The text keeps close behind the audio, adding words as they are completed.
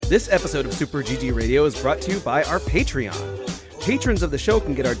This episode of Super GG Radio is brought to you by our Patreon. Patrons of the show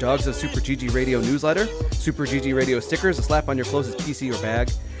can get our Dogs of Super GG Radio newsletter, Super GG Radio stickers to slap on your closest PC or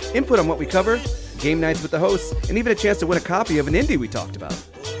bag, input on what we cover, game nights with the hosts, and even a chance to win a copy of an indie we talked about.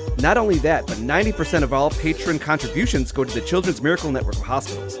 Not only that, but 90% of all patron contributions go to the Children's Miracle Network of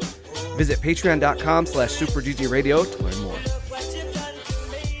Hospitals. Visit patreon.com/superggradio to learn more.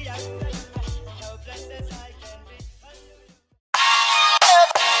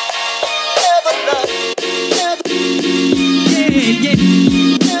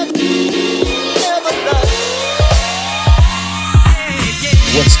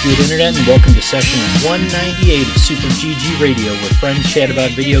 What's good, Internet, and welcome to session 198 of Super GG Radio, where friends chat about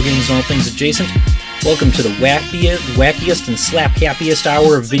video games and all things adjacent. Welcome to the wackiest and slap-happiest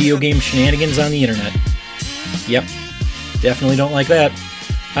hour of video game shenanigans on the Internet. Yep, definitely don't like that.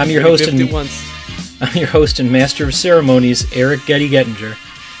 I'm your host and master of ceremonies, Eric Getty Gettinger.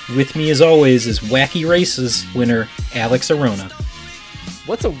 With me, as always, is Wacky Races winner Alex Arona.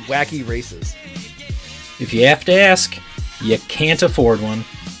 What's a Wacky Races? If you have to ask, you can't afford one.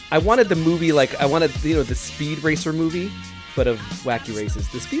 I wanted the movie, the Speed Racer movie, but of Wacky Races.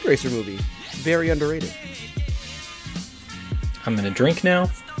 The Speed Racer movie, very underrated. I'm gonna drink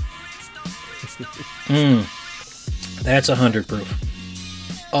now. That's 100 proof.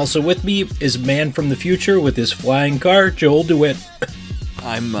 Also with me is man from the future with his flying car, Joel DeWitt.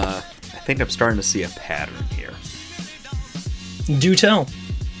 I think I'm starting to see a pattern here. Do tell.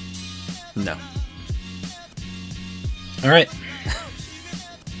 No. Alright.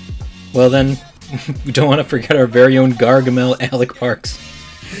 Well then, we don't want to forget our very own Gargamel, Alec Parks.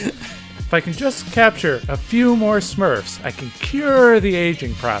 If I can just capture a few more Smurfs, I can cure the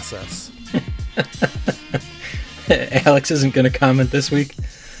aging process. Alex isn't going to comment this week.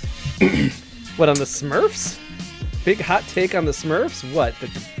 What, on the Smurfs? Big hot take on the Smurfs? What?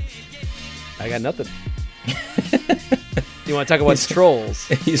 I got nothing. You want to talk about trolls?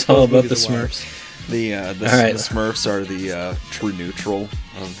 He's all about the Smurfs. The Smurfs are the true neutral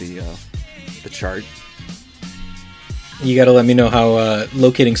of the chart. You gotta let me know how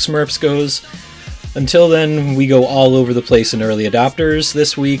locating Smurfs goes. Until then, we go all over the place in early adopters.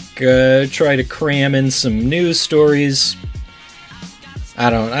 This week, try to cram in some news stories. I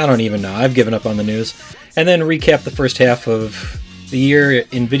don't even know. I've given up on the news. And then recap the first half of the year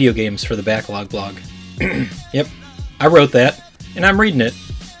in video games for the Backlog blog. Yep, I wrote that, and I'm reading it.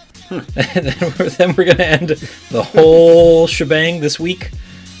 Then we're going to end the whole shebang this week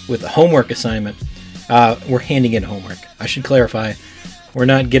with a homework assignment. We're handing in homework. I should clarify. We're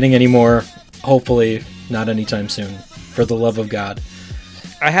not getting any more, hopefully not anytime soon, for the love of God.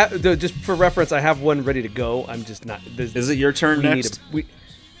 I have, just for reference, I have one ready to go. I'm just not... Is it your turn next?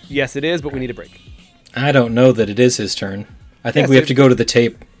 Yes, it is, but we need a break. I don't know that it is his turn. I think we have to go to the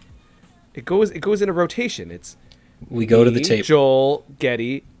tape. It goes in a rotation. We go to the tape. Joel,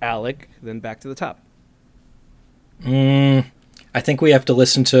 Getty, Alec, then back to the top. I think we have to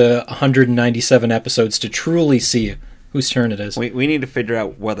listen to 197 episodes to truly see whose turn it is. We need to figure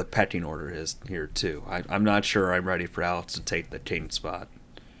out what the pecking order is here, too. I'm not sure I'm ready for Alex to take the king spot.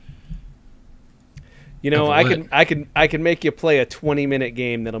 You know, I can make you play a 20-minute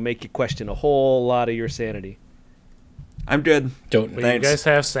game that'll make you question a whole lot of your sanity. I'm good. You guys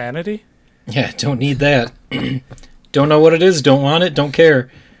have sanity? Yeah, don't need that. Don't know what it is, don't want it, don't care.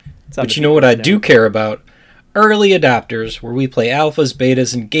 But you know what I do care about? Early adopters, where we play alphas,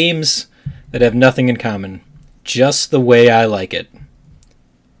 betas, and games that have nothing in common. Just the way I like it.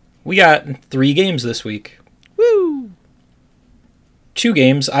 We got 3 games this week. Woo! 2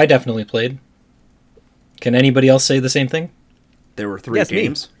 games I definitely played. Can anybody else say the same thing? There were 3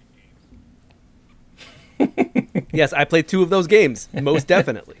 games? Yes, I played 2 of those games, most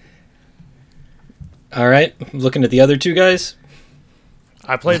definitely. All right, looking at the other 2 guys.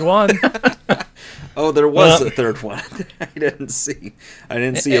 I played 1. Oh, there was a third one. I didn't see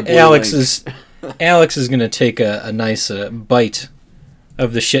a blue Alex link. Alex is going to take a nice bite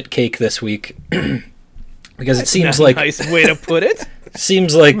of the shit cake this week because it seems like nice way to put it.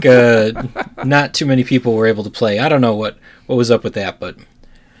 Seems like not too many people were able to play. I don't know what was up with that, but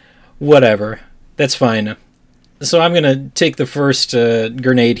whatever. That's fine. So I'm going to take the first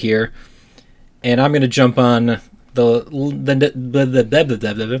grenade here, and I'm going to jump on the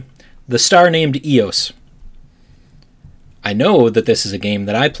star named EOS. I know that this is a game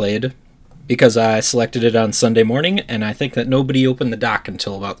that I played because I selected it on Sunday morning, and I think that nobody opened the dock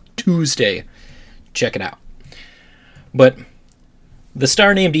until about Tuesday. Check it out. But the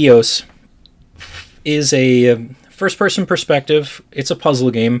star named EOS is a first-person perspective. It's a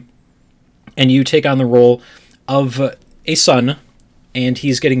puzzle game, and you take on the role of a son and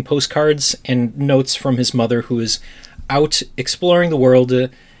he's getting postcards and notes from his mother, who is out exploring the world,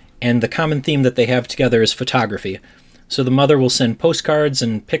 and the common theme that they have together is photography. So the mother will send postcards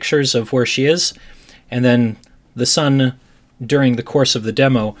and pictures of where she is, and then the son, during the course of the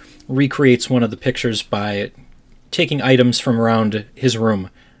demo, recreates one of the pictures by taking items from around his room.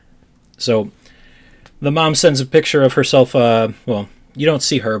 So the mom sends a picture of herself, well, you don't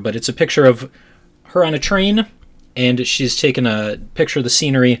see her, but it's a picture of her on a train, and she's taken a picture of the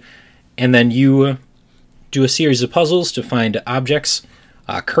scenery, and then you do a series of puzzles to find objects,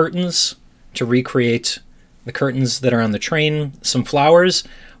 curtains to recreate the curtains that are on the train, some flowers,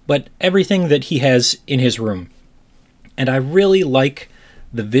 but everything that he has in his room. And I really like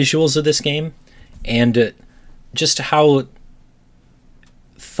the visuals of this game, and just how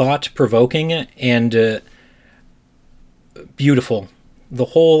thought-provoking and beautiful the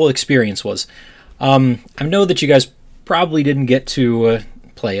whole experience was. I know that you guys probably didn't get to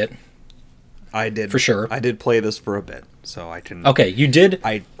play it. I did. For sure. I did play this for a bit, so I can... Okay, you did?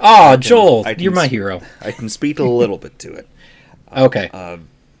 I Joel, you're my hero. I can speak a little bit to it. Okay.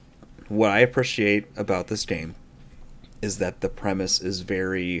 What I appreciate about this game is that the premise is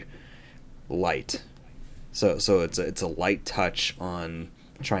very light. So it's a light touch on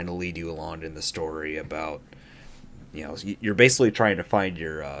trying to lead you along in the story about, you're basically trying to find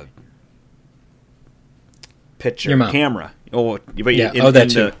your picture camera. Oh, but yeah.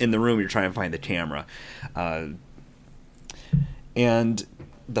 In the room you're trying to find the camera, and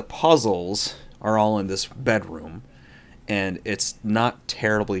the puzzles are all in this bedroom, and it's not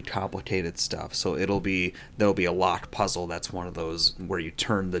terribly complicated stuff. So there'll be a locked puzzle that's one of those where you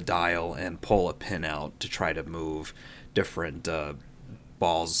turn the dial and pull a pin out to try to move different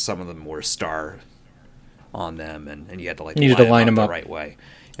balls. Some of them were star on them, and you had to line them up the right way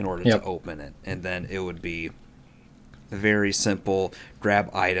in order to open it. And then it would be very simple,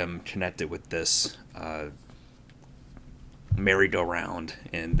 grab item, connect it with this merry-go-round,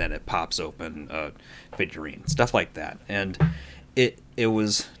 and then it pops open a figurine, stuff like that. And it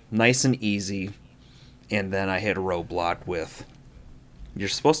was nice and easy. And then I hit a roadblock with, you're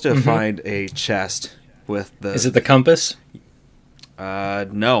supposed to find a chest with the... Is it the compass?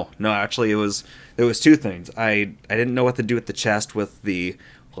 No, actually it was two things. I didn't know what to do with the chest with the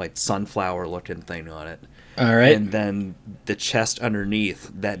sunflower looking thing on it. All right. And then the chest underneath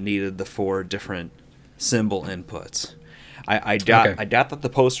that needed the 4 different symbol inputs. I got that the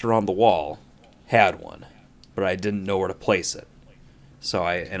poster on the wall had one, but I didn't know where to place it. So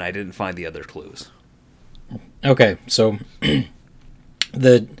I didn't find the other clues. Okay, so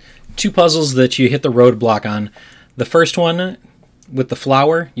the 2 puzzles that you hit the roadblock on, the first one with the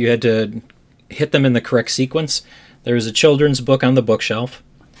flower, you had to hit them in the correct sequence. There was a children's book on the bookshelf.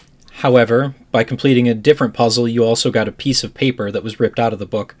 However, by completing a different puzzle, you also got a piece of paper that was ripped out of the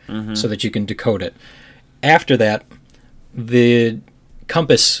book so that you can decode it. After that, the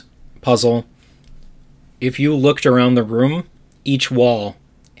compass puzzle, if you looked around the room, each wall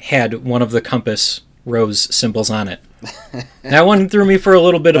had one of the compass rose symbols on it. That one threw me for a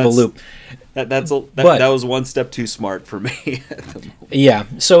little bit of a loop. That was one step too smart for me at the moment. Yeah,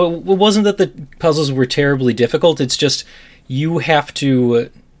 so it wasn't that the puzzles were terribly difficult, it's just you have to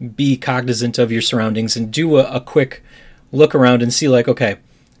be cognizant of your surroundings and do a quick look around and see okay,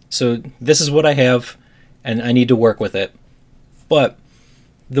 so this is what I have and I need to work with it. But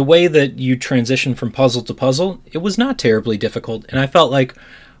the way that you transition from puzzle to puzzle, it was not terribly difficult, and I felt like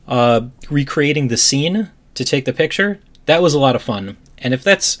recreating the scene to take the picture, that was a lot of fun. And if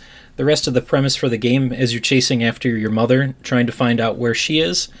that's the rest of the premise for the game, as you're chasing after your mother, trying to find out where she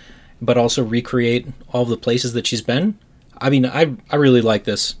is, but also recreate all the places that she's been, I mean, I really like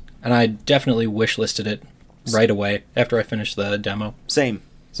this, and I definitely wish-listed it right away after I finished the demo. Same.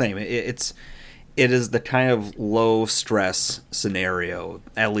 It is the kind of low-stress scenario,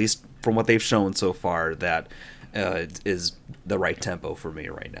 at least from what they've shown so far, that is the right tempo for me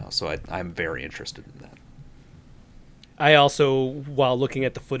right now. So I'm very interested in that. I also, while looking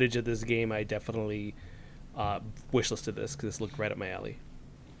at the footage of this game, I definitely wishlisted this because this looked right up my alley.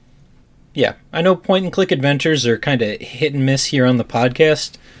 Yeah, I know point-and-click adventures are kind of hit and miss here on the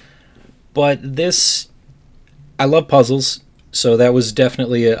podcast, but this, I love puzzles, so that was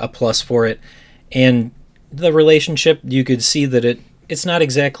definitely a plus for it. And the relationship, you could see that it's not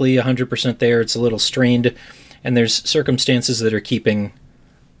exactly 100% there. It's a little strained, and there's circumstances that are keeping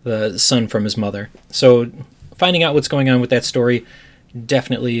the son from his mother. So finding out what's going on with that story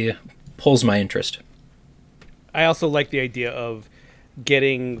definitely pulls my interest. I also like the idea of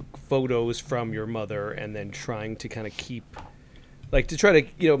getting photos from your mother and then trying to kind of to try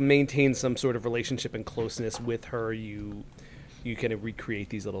to maintain some sort of relationship and closeness with her. You you kind of recreate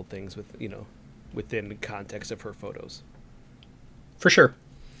these little things with within the context of her photos. For sure.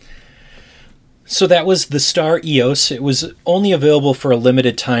 So that was the Star EOS. It was only available for a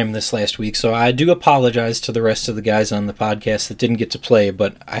limited time this last week, so I do apologize to the rest of the guys on the podcast that didn't get to play,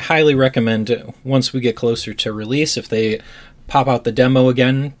 but I highly recommend, once we get closer to release, if they pop out the demo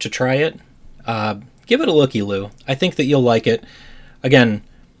again to try it, give it a looky-loo. I think that you'll like it. Again,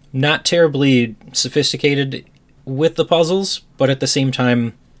 not terribly sophisticated with the puzzles, but at the same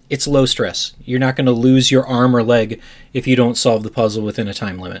time, it's low stress. You're not going to lose your arm or leg if you don't solve the puzzle within a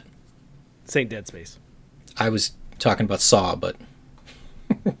time limit. Saint Dead Space. I was talking about Saw, but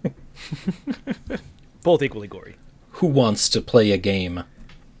Both equally gory. who wants to play a game?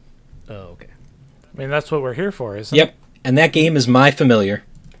 Oh, okay. I mean, that's what we're here for, isn't Yep, and that game is My Familiar.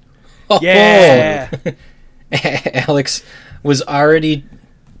 Yeah. Alex was already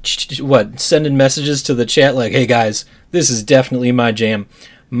sending messages to the chat like, "Hey guys, this is definitely my jam."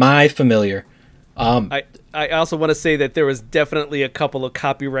 My Familiar. I also want to say that there was definitely a couple of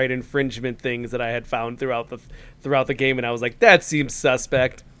copyright infringement things that I had found throughout the game, and I was like, that seems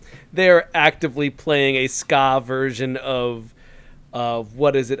suspect. They're actively playing a ska version of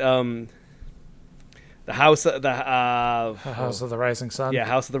what is it? The House of the Rising Sun? Yeah,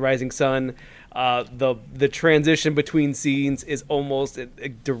 House of the Rising Sun. The transition between scenes is almost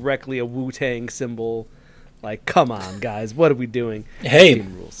directly a Wu-Tang symbol. Like, come on, guys, what are we doing? Hey,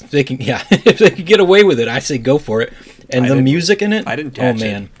 Game rules. if they can get away with it, I say go for it. And the music in it, I didn't oh catch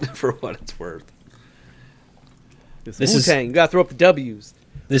man, it for what it's worth. This This is- Wu-Tang. You gotta throw up the W's.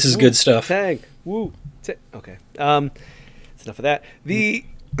 this is good stuff. Tang. Woo. Okay. That's enough of that. The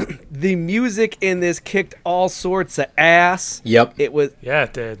music in this kicked all sorts of ass. Yep. It was Yeah,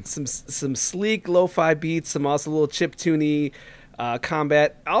 it did. some sleek lo-fi beats, some also little chiptune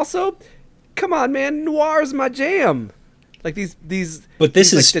combat. Also, come on, man, noir's my jam. Like these. But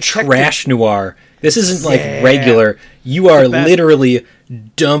this these, is like, detective- trash noir. This isn't like Yeah. regular. You are best. literally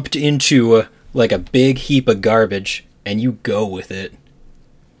dumped into like a big heap of garbage, and you go with it.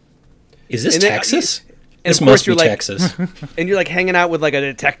 Is this And then, Texas? and This of course must be you're like- Texas. And you're like hanging out with like a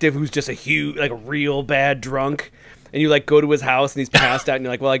detective who's just a huge, like a real bad drunk. And you like go to his house and he's passed out, and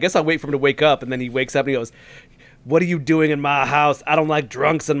you're like, well, I guess I'll wait for him to wake up. And then he wakes up and he goes, "What are you doing in my house? I don't like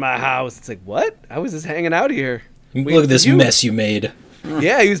drunks in my house." It's like, what? I was just hanging out here. Look at this mess you made.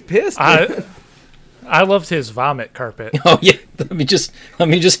 Yeah, he was pissed. I loved his vomit carpet. Oh yeah, let me just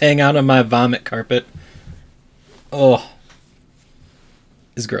hang out on my vomit carpet. Oh,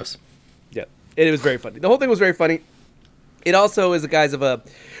 it's gross. Yeah, it was very funny. The whole thing was very funny. It also is the guise of a.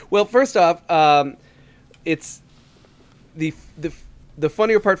 Well, first off, it's the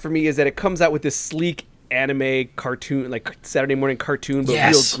funnier part for me is that it comes out with this sleek anime cartoon, like Saturday morning cartoon, but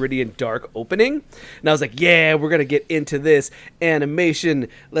Yes. real gritty and dark opening. And I was like, yeah, we're gonna get into this animation.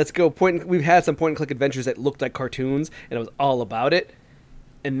 Let's go. We've had some point and click adventures that looked like cartoons, and I was all about it.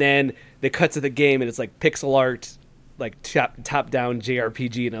 And then they cut to the game, and it's like pixel art, like top down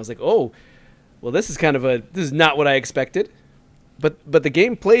JRPG, and I was like, oh, well, this is not what I expected. But the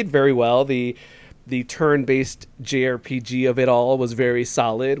game played very well. The turn-based JRPG of it all was very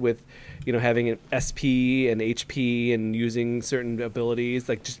solid, with having an SP and HP and using certain abilities.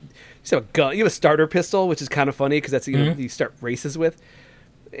 Like just have a gun. You have a starter pistol, which is kind of funny because that's you start races with.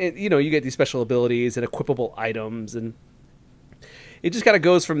 And, you get these special abilities and equipable items, and it just kind of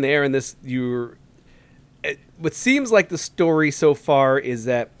goes from there. And what seems like the story so far is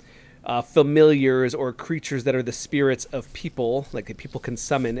that familiars or creatures that are the spirits of people, like that people can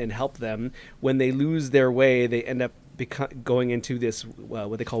summon and help them, when they lose their way, they end up going into this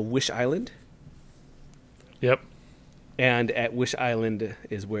what they call Wish Island. Yep. And at Wish Island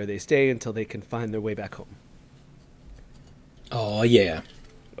is where they stay until they can find their way back home. Oh yeah.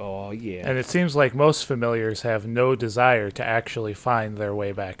 Oh yeah. And it seems like most familiars have no desire to actually find their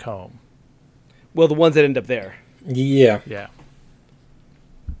way back home. Well, the ones that end up there. Yeah. Yeah.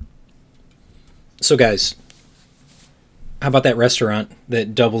 So guys, how about that restaurant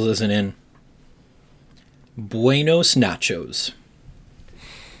that doubles as an inn? Buenos Nachos.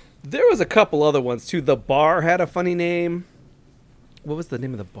 There was a couple other ones too. The bar had a funny name. What was the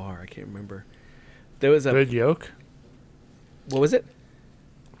name of the bar? I can't remember. There was a Good Yolk? What was it?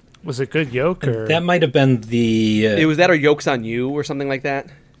 Was it Good Yolk or That might have been the. It was that or Yolks on You or something like that.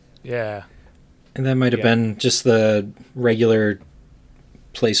 yeah. And that might have Yeah. been just the regular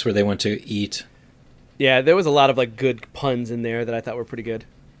place where they went to eat. Yeah, there was a lot of like good puns in there that I thought were pretty good.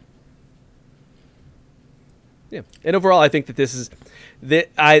 Yeah, and overall, I think that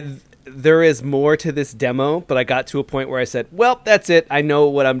there is more to this demo, but I got to a point where I said, "Well, that's it. I know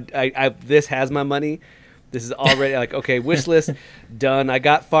what this has my money." This is already like, okay, wish list done. I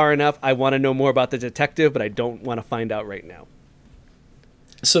got far enough. I want to know more about the detective, but I don't want to find out right now.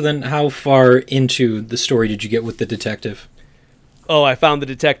 So then how far into the story did you get with the detective? Oh, I found the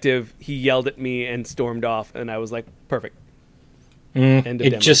detective. He yelled at me and stormed off, and I was like, perfect. End of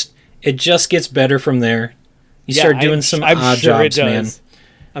demo. It just gets better from there. You start doing some odd jobs, man.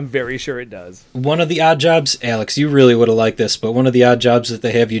 I'm very sure it does. One of the odd jobs, Alex, you really would have liked this, but one of the odd jobs that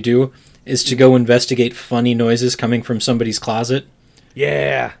they have you do is to go investigate funny noises coming from somebody's closet.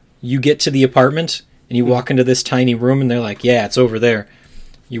 Yeah. You get to the apartment, and you walk into this tiny room, and they're like, yeah, it's over there.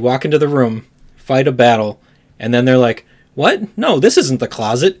 You walk into the room, fight a battle, and then they're like, what? No, this isn't the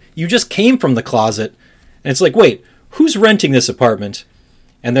closet. You just came from the closet. And it's like, wait, who's renting this apartment?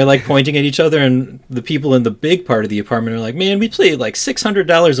 And they're like pointing at each other, and the people in the big part of the apartment are like, man, we pay like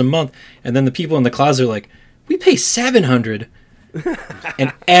 $600 a month. And then the people in the closet are like, we pay $700.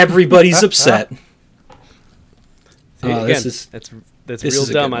 And everybody's upset. See, again, this that's real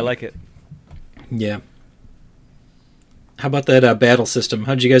dumb. I like it. Yeah. How about that battle system?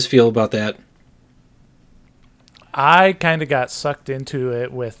 How'd you guys feel about that? I kind of got sucked into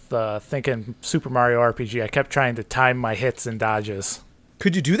it with thinking Super Mario RPG. I kept trying to time my hits and dodges.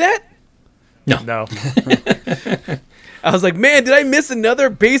 Could you do that? No. I was like, man, did I miss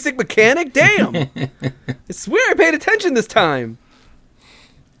another basic mechanic? Damn. I swear I paid attention this time.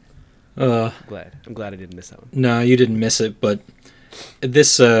 I'm glad I didn't miss that one. No, you didn't miss it, but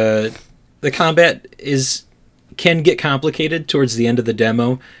this the combat can get complicated towards the end of the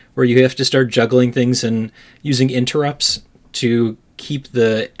demo, where you have to start juggling things and using interrupts to keep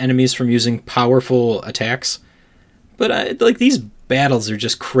the enemies from using powerful attacks. But like these battles are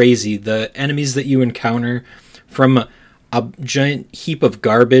just crazy. The enemies that you encounter, from a giant heap of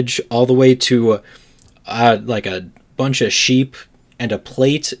garbage all the way to like a bunch of sheep and a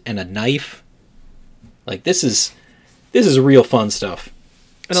plate and a knife. Like this is real fun stuff.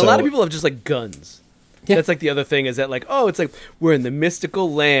 And a lot of people have just like guns. Yeah. That's like the other thing is that like, oh, it's like we're in the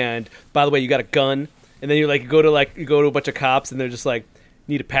mystical land. By the way, you got a gun, and then you go to a bunch of cops, and they're just like,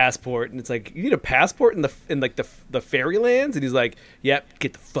 need a passport, and it's like, you need a passport in the fairylands, and he's like, yep,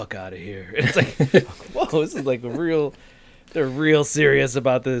 get the fuck out of here. And it's like, whoa, this is like they're real serious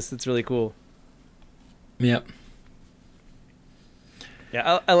about this. It's really cool. Yep.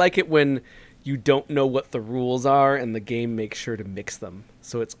 Yeah, I like it when you don't know what the rules are, and the game makes sure to mix them,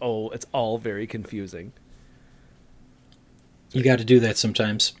 so it's all very confusing. You got to do that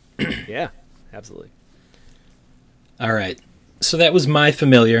sometimes. Yeah, absolutely. All right. So that was My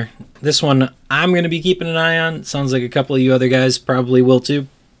Familiar. This one I'm going to be keeping an eye on. Sounds like a couple of you other guys probably will too.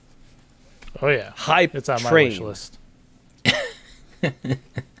 Oh, yeah. Hype It's on my train. wish list.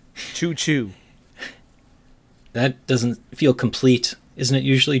 Choo choo. That doesn't feel complete. Isn't it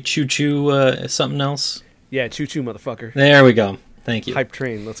usually choo-choo something else? Yeah, choo choo, motherfucker. There we go. Thank you. Hype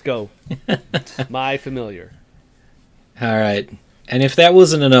train. Let's go. My Familiar. All right. And if that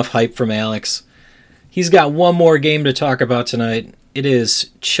wasn't enough hype from Alex, he's got one more game to talk about tonight. It is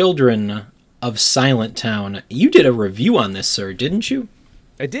Children of Silent Town. You did a review on this, sir, didn't you?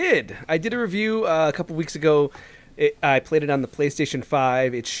 I did a review a couple weeks ago. I played it on the PlayStation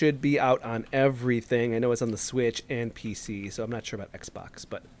 5. It should be out on everything. I know it's on the Switch and PC, so I'm not sure about Xbox.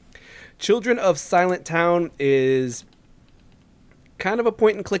 But Children of Silent Town is kind of a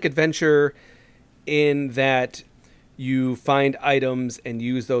point-and-click adventure in that you find items and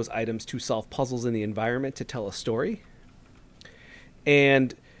use those items to solve puzzles in the environment to tell a story.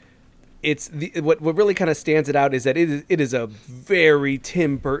 And it's what really kind of stands it out is that it is a very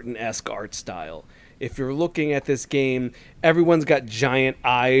Tim Burton-esque art style. If you're looking at this game, everyone's got giant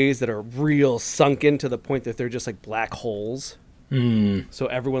eyes that are real sunken to the point that they're just like black holes. So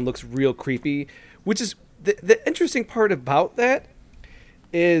everyone looks real creepy, which is the interesting part about that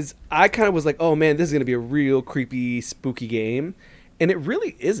is I kind of was like, oh man, this is going to be a real creepy, spooky game. And it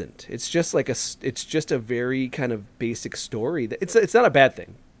really isn't. It's just like it's just a very kind of basic story. It's not a bad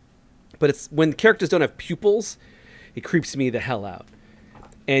thing. But it's when characters don't have pupils, it creeps me the hell out.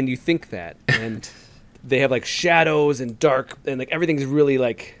 And you think that, and they have like shadows and dark, and like everything's really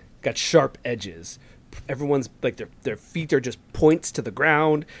like got sharp edges. Everyone's like their feet are just points to the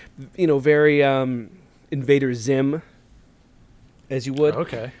ground, very Invader Zim, as you would.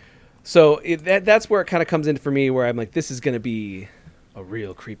 Okay. So that's where it kind of comes in for me, where I'm like, this is going to be a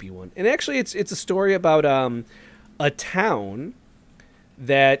real creepy one. And actually, it's a story about a town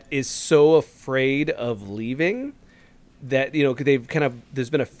that is so afraid of leaving that there's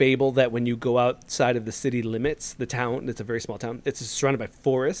been a fable that when you go outside of the city limits, the town, it's a very small town, it's surrounded by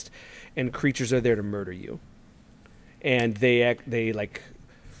forest, and creatures are there to murder you, and they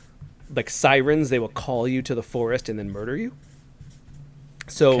like sirens. They will call you to the forest and then murder you.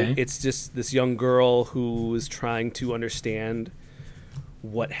 So Okay. it's just this young girl who is trying to understand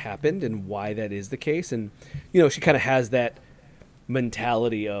what happened and why that is the case. And, she kind of has that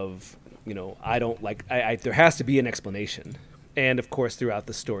mentality of, I don't like, there has to be an explanation. And of course, throughout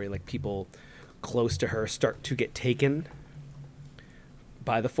the story, like people close to her start to get taken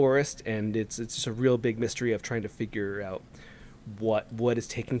by the forest. And it's just a real big mystery of trying to figure out what is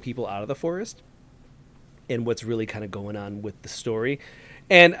taking people out of the forest and what's really kind of going on with the story.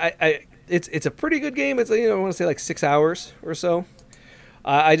 And it's a pretty good game. It's I want to say like 6 hours or so.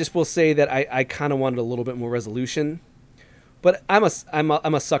 I just will say that I kind of wanted a little bit more resolution, but I'm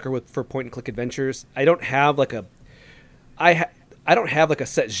a sucker for point and click adventures. I don't have like a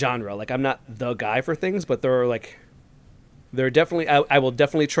set genre. Like I'm not the guy for things, but there are definitely I will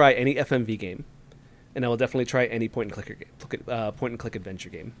definitely try any FMV game, and I will definitely try any point and click adventure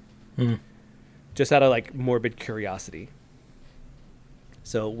game, just out of like morbid curiosity.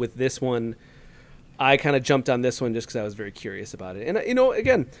 So with this one, I kind of jumped on this one just because I was very curious about it. And,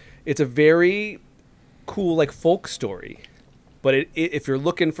 again, it's a very cool, like, folk story. But if you're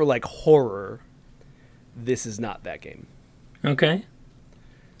looking for, like, horror, this is not that game. Okay.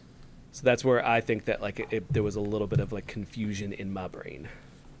 So that's where I think that, like, there was a little bit of, like, confusion in my brain.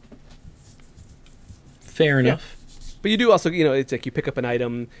 Fair enough. But you do also, it's like you pick up an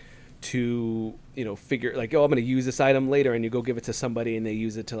item to, figure, like, I'm going to use this item later, and you go give it to somebody, and they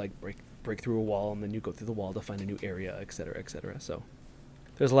use it to, like, break through a wall, and then you go through the wall to find a new area, et cetera, et cetera. So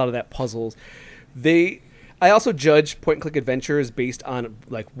there's a lot of that puzzles. I also judge point-and-click adventures based on,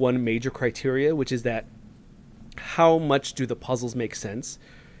 like, one major criteria, which is that how much do the puzzles make sense?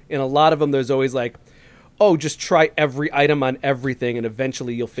 In a lot of them, there's always, like, oh, just try every item on everything, and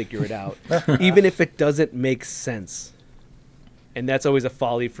eventually you'll figure it out, even if it doesn't make sense. And that's always a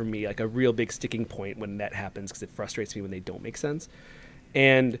folly for me, like a real big sticking point when that happens, because it frustrates me when they don't make sense.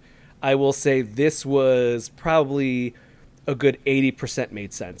 And I will say this was probably a good 80%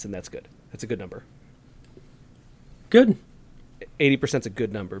 made sense, and that's good. That's a good number. Good. 80% is a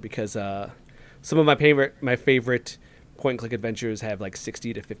good number because some of my favorite point-and-click adventures have like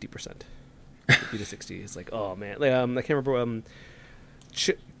 60 to 50%. 50 to 60. It's like, oh man, I can't remember.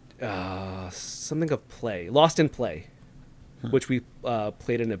 Something of Play, Lost in Play, which we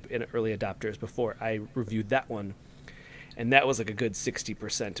played in early adopters before. I reviewed that one, and that was like a good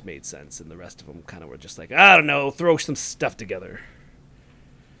 60% made sense, and the rest of them kind of were just like, I don't know, throw some stuff together.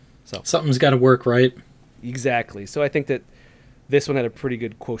 So Something's got to work, right? Exactly. So I think that this one had a pretty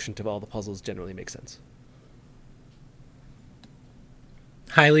good quotient of all the puzzles generally make sense.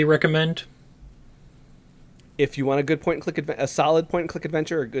 Highly recommend. If you want a good a solid point-and-click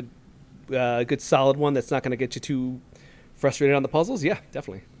adventure, a good solid one that's not going to get you too frustrated on the puzzles, yeah,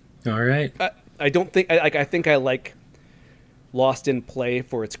 definitely. All right. I don't think I think I like Lost in Play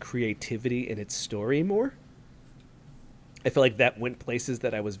for its creativity and its story more. I feel like that went places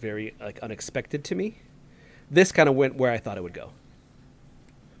that I was very like unexpected to me. This kind of went where I thought it would go.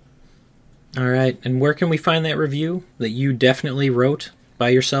 All right. And where can we find that review that you definitely wrote by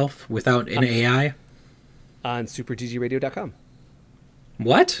yourself without an AI? On superggradio.com.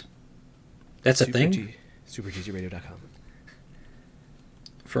 What? That's a thing? Superggradio.com.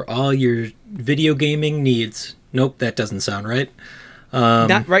 For all your video gaming needs. Nope, that doesn't sound right.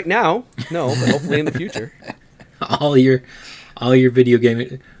 Not right now, no, but hopefully in the future. all your video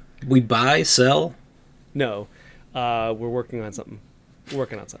gaming. We buy, sell? No, we're working on something. We're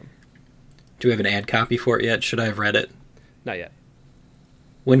working on something. Do we have an ad copy for it yet? Should I have read it? Not yet.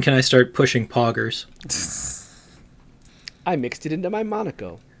 When can I start pushing poggers? I mixed it into my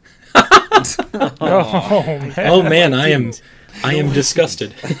Monaco. Oh, man. Oh man, I am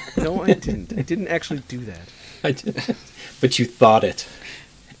disgusted. No, I didn't. I didn't actually do that. I did. But you thought it.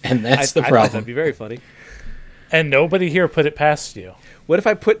 And that's the I thought problem. that'd be very funny. And nobody here put it past you. What if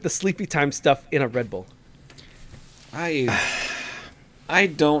I put the Sleepy Time stuff in a Red Bull? I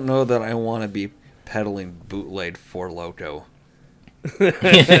don't know that I want to be peddling bootleg for Loco.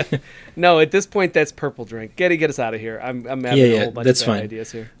 No, at this point, that's purple drink. Get us out of here. I'm having a whole bunch that's of bad fine.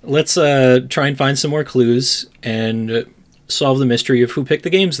 ideas here. Let's try and find some more clues and solve the mystery of who picked the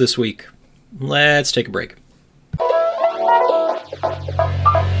games this week. Let's take a break.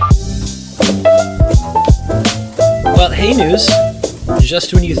 Well, hey News.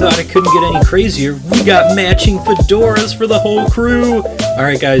 Just when you thought it couldn't get any crazier, we got matching fedoras for the whole crew. All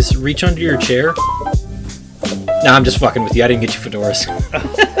right, guys, reach under your chair. Nah, I'm just fucking with you. I didn't get you fedoras.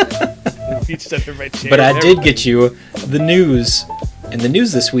 Reached under my chair. But I did get you the news. And the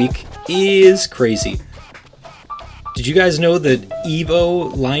news this week is crazy. Did you guys know that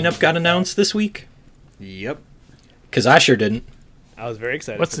EVO lineup got announced this week? Yep. Because I sure didn't. I was very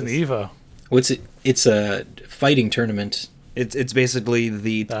excited. What's for an this. Evo? What's it? It's a fighting tournament. It's basically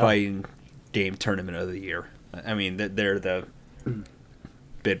the fighting game tournament of the year. I mean, they're the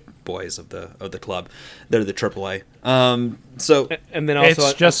big boys of the club. They're the AAA. So And then also,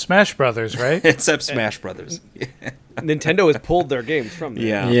 It's just Smash Brothers, right? except Smash Brothers. Nintendo has pulled their games from there.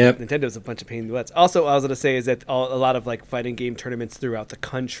 Yeah. Yep. Nintendo's a bunch of pain in the butts. Also, I was going to say is that a lot of like fighting game tournaments throughout the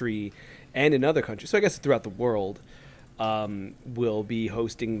country and in other countries, so I guess throughout the world, will be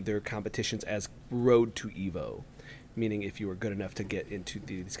hosting their competitions as Road to Evo. Meaning if you were good enough to get into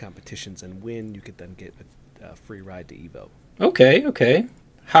these competitions and win, you could then get a free ride to Evo. Okay.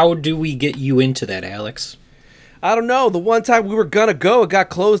 How do we get you into that, Alex? I don't know. The one time we were going to go, it got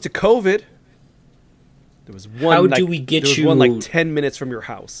closed to COVID. There was one. How like, do we get there was you- one like 10 minutes from your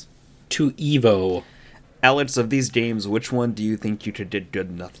house. To EVO. Alex, of these games, which one do you think you did good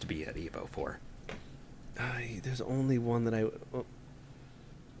enough to be at Evo for? There's only one that I. Oh,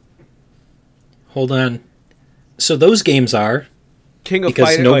 Hold on. So those games are, King of because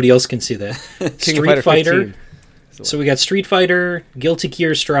Fighter. nobody else can see that. King Street of Fighter. 15. So we got Street Fighter, Guilty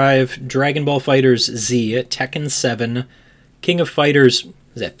Gear Strive, Dragon Ball FighterZ, Tekken 7, King of Fighters.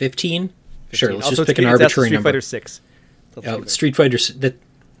 Is that 15? Sure, let's Also, just pick an it's also arbitrary Street number. Fighter 6. That's Oh, Street Fighter. That.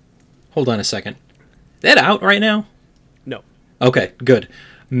 Hold on a second. That out right now? No. Okay, good.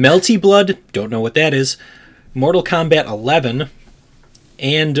 Melty Blood. Don't know what that is. Mortal Kombat 11,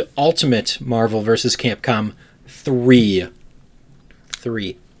 and Ultimate Marvel vs. Capcom 3.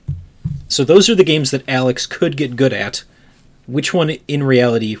 So those are the games that Alex could get good at. Which one, in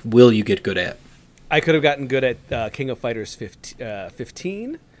reality, will you get good at? I could have gotten good at King of Fighters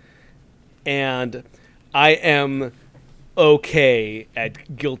 15, and I am okay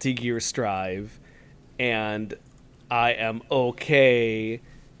at Guilty Gear Strive, and I am okay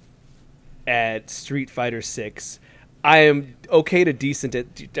at Street Fighter 6. I am okay to decent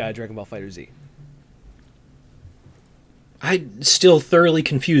at Dragon Ball FighterZ. I'm still thoroughly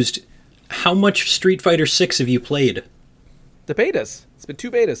confused. How much Street Fighter 6 have you played? The betas. It's been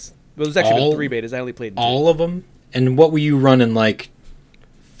 2 betas. Well, there's actually All- been 3 betas. I only played 2. All of them? And what were you running, like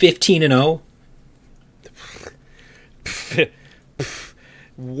 15-0?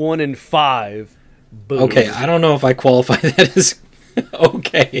 1 and 5. Boom. Okay, I don't know if I qualify that as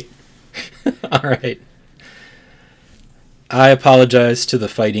okay. All right. I apologize to the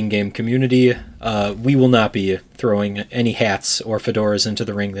fighting game community. We will not be throwing any hats or fedoras into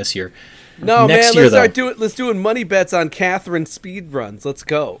the ring this year. No, Next man, year, let's start though. let's doing money bets on Catherine speed runs. Let's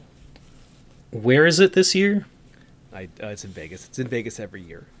go. Where is it this year? It's in Vegas. It's in Vegas every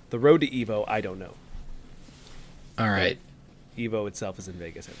year. The road to Evo, I don't know. All right. Evo itself is in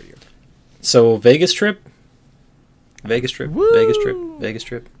Vegas every year. So Vegas trip? Vegas trip. Woo! Vegas trip. Vegas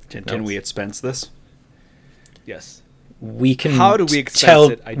trip. Can we expense this? Yes. We can How do we expense tell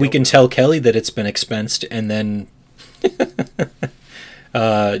it? I we don't can know. tell Kelly that it's been expensed and then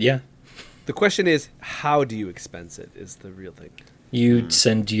yeah. The question is, how do you expense it? Is the real thing. You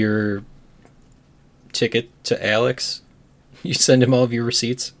send your ticket to Alex. You send him all of your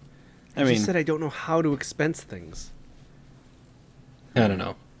receipts. I I mean, said I don't know how to expense things. I don't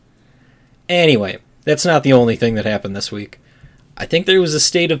know. Anyway, that's not the only thing that happened this week. I think there was a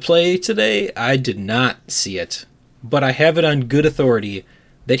state of play today. I did not see it. But I have it on good authority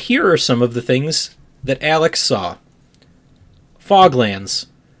that here are some of the things that Alex saw. Foglands.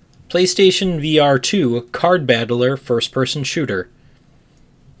 PlayStation VR 2 Card Battler First-Person Shooter.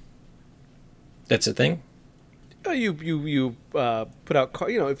 That's a thing? You put out. If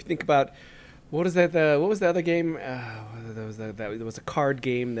you think about what is that? What was the other game? There was a card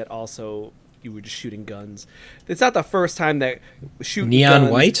game that also you were just shooting guns. It's not the first time that shooting Neon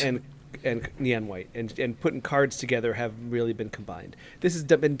guns White? and Neon White and putting cards together have really been combined. This has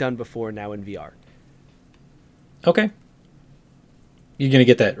been done before now in VR. Okay. You're going to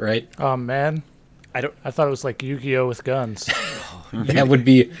get that, right? Oh man, I don't. I thought it was like Yu-Gi-Oh with guns. That would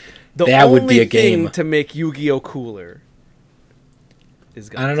be The that only would be a thing game. to make Yu-Gi-Oh cooler is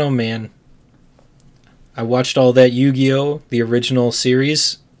guns. I don't know, man. I watched all that Yu-Gi-Oh, the original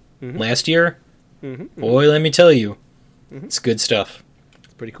series, last year. Boy, let me tell you, it's good stuff.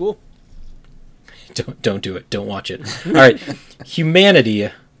 It's pretty cool. Don't do it. Don't watch it. All right, Humanity,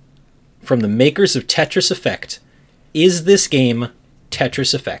 from the makers of Tetris Effect. Is this game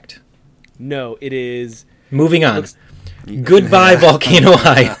Tetris Effect? No, it is. Moving on. Looks- Goodbye, Volcano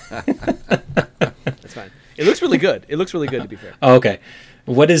High. That's fine. It looks really good. It looks really good, to be fair. Oh, okay.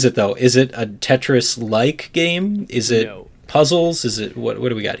 What is it, though? Is it a Tetris-like game? Is it No. puzzles? Is it what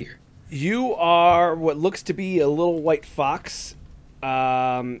do we got here? You are what looks to be a little white fox,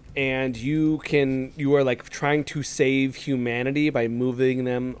 and you are like trying to save humanity by moving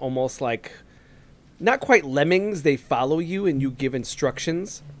them almost like, not quite lemmings. They follow you and you give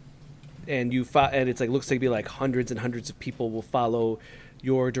instructions, and and it's like looks like be like hundreds and hundreds of people will follow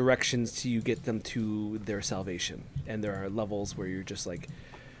your directions till you get them to their salvation. And there are levels where you're just like,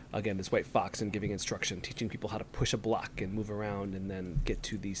 again, this white fox and giving instruction, teaching people how to push a block and move around and then get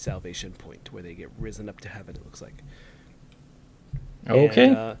to the salvation point where they get risen up to heaven, it looks like. Okay.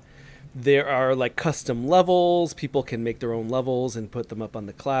 And, there are like custom levels. People can make their own levels and put them up on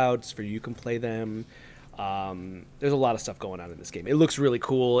the clouds for you can play them. There's a lot of stuff going on in this game. It looks really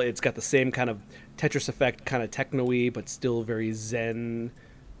cool. It's got the same kind of Tetris effect, kind of techno-y, but still very zen,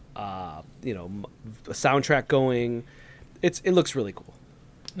 a soundtrack going. It looks really cool.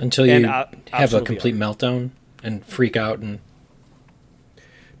 Until you And, have a optional complete VR. meltdown and freak out and...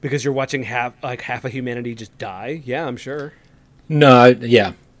 Because you're watching half of humanity just die. Yeah, I'm sure. No,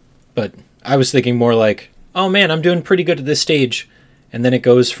 yeah. But I was thinking more like, oh man, I'm doing pretty good at this stage. And then it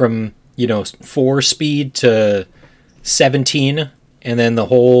goes from, 4 speed to 17. And then the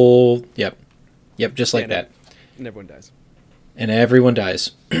whole... Yep, just like that. And everyone dies. And everyone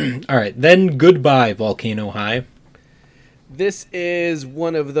dies. All right, then goodbye, Volcano High. This is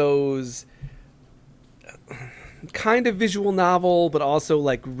one of those kind of visual novel, but also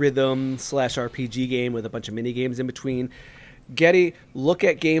like rhythm / RPG game with a bunch of mini games in between. Getty, look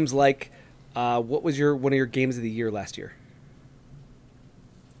at games like what was one of your games of the year last year?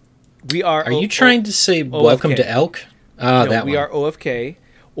 Are you trying to say Welcome to Elk? No, that we one. are OFK,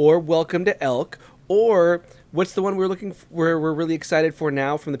 or Welcome to Elk, or what's the one we're really excited for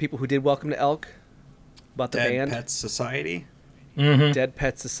now from the people who did Welcome to Elk? About the Dead band? Pet Society. Mm-hmm. Dead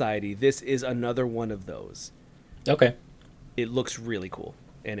Pet Society. This is another one of those. Okay. It looks really cool.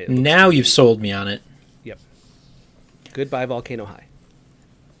 And Now you've sold me on it. Yep. Goodbye, Volcano High.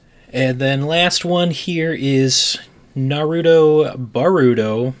 And then last one here is Naruto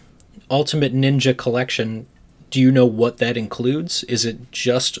Boruto Ultimate Ninja Collection. Do you know what that includes? Is it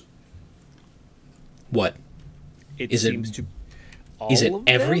just... What? Is it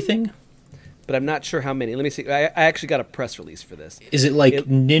everything? But I'm not sure how many. Let me see. I actually got a press release for this. Is it like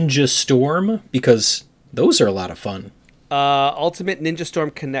Ninja Storm? Because those are a lot of fun. Ultimate Ninja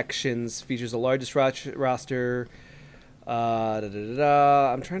Storm Connections features the largest roster.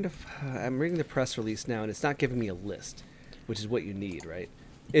 I'm I'm reading the press release now, and it's not giving me a list, which is what you need, right?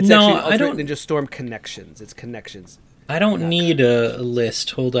 It's No, actually I Ultimate Ninja Storm Connections. It's connections. I don't need a list.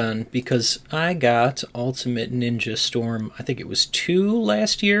 Hold on, because I got Ultimate Ninja Storm. I think it was 2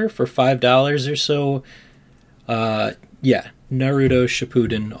 last year for $5 or so. Yeah, Naruto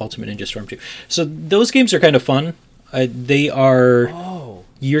Shippuden Ultimate Ninja Storm 2. So those games are kind of fun. They are.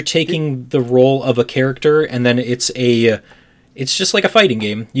 You're taking the role of a character, and then it's just like a fighting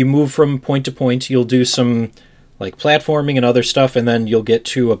game. You move from point to point. You'll do some like platforming and other stuff, and then you'll get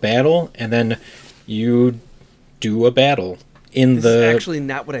to a battle, and then you do a battle This is actually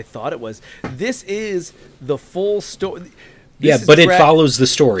not what I thought it was. This is the full story. But it follows the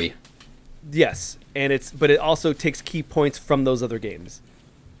story. Yes, but it also takes key points from those other games.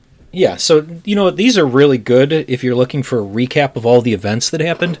 Yeah, so these are really good if you're looking for a recap of all the events that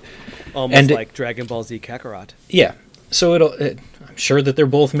happened. Almost like Dragon Ball Z Kakarot. Yeah, so I'm sure that they're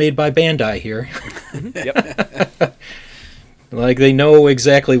both made by Bandai here. Yep. Like they know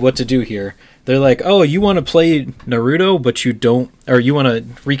exactly what to do here. They're like, oh, you want to play Naruto, but you don't, or you want to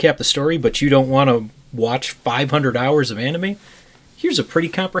recap the story, but you don't want to watch 500 hours of anime? Here's a pretty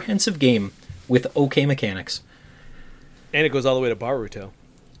comprehensive game with okay mechanics. And it goes all the way to Boruto.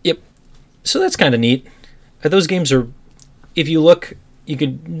 Yep. So that's kind of neat. Those games are, if you look, you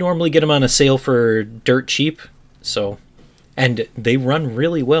could normally get them on a sale for dirt cheap. So, and they run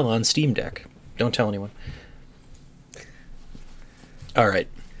really well on Steam Deck. Don't tell anyone. All right.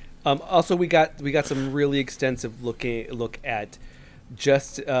 Also, we got some really extensive look at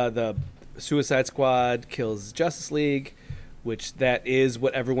just the Suicide Squad kills Justice League, which that is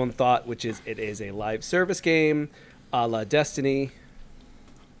what everyone thought, which is it is a live service game, a la Destiny.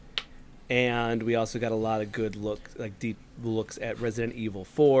 And we also got a lot of good deep looks at Resident Evil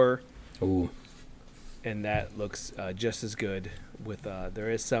 4. Ooh. And that looks just as good. With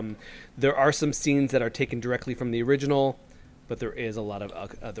there are some scenes that are taken directly from the original, but there is a lot of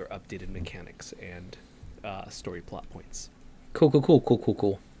other updated mechanics and story plot points.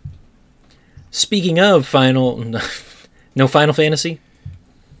 Cool. Speaking of no Final Fantasy?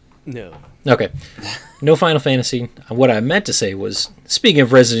 No. Okay. No Final Fantasy. What I meant to say was, speaking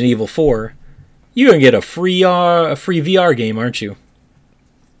of Resident Evil 4, you're going to get a free VR game, aren't you?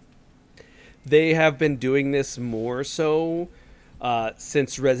 They have been doing this more so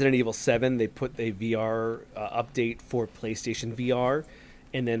since Resident Evil 7. They put a VR update for PlayStation VR,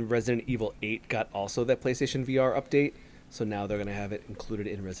 and then Resident Evil 8 got also that PlayStation VR update. So now they're going to have it included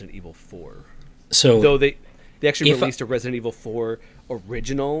in Resident Evil 4. So Though they actually released a Resident Evil 4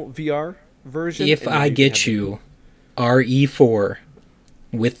 original VR version. if I get you RE4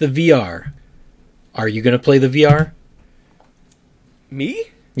 with the VR, are you going to play the VR? Me?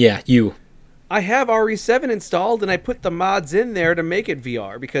 Yeah, you. I have RE7 installed, and I put the mods in there to make it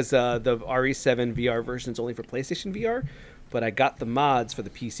VR because the RE7 VR version is only for PlayStation VR, but I got the mods for the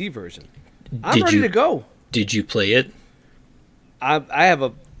PC version. I'm ready to go. Did you play it? I have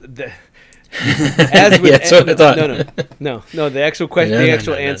a... As with, that's what I thought. No. The actual question, No, the no,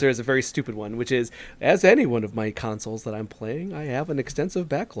 actual no. answer is a very stupid one, which is, as any one of my consoles that I'm playing, I have an extensive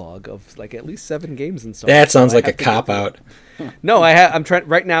backlog of like at least 7 games installed. That sounds So I like a have to go cop through out. it. No, I'm trying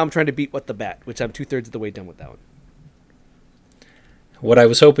right now. I'm trying to beat What the Bat, which I'm 2/3 of the way done with that one. What I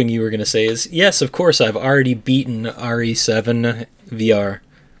was hoping you were going to say is, yes, of course, I've already beaten RE7 VR.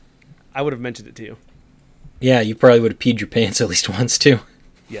 I would have mentioned it to you. Yeah, you probably would have peed your pants at least once, too.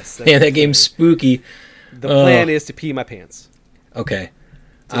 Yes. Man, that game's spooky. The plan is to pee my pants. Okay.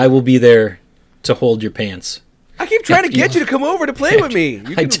 I will be there to hold your pants. I keep trying to get you to come over to play with me.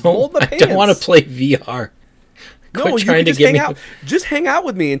 You I can hold my don't. pants. I don't want to play VR. No, Quit you trying can to just get hang me. out. Just hang out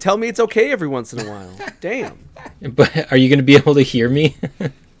with me and tell me it's okay every once in a while. Damn. But are you going to be able to hear me?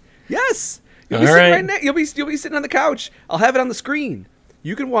 Yes. You'll be All sitting right. right next. You'll be sitting on the couch. I'll have it on the screen.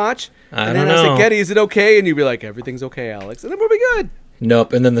 You can watch. I And then don't I'll know. say, Getty, is it okay? And you'll be like, everything's okay, Alex. And then we'll be good.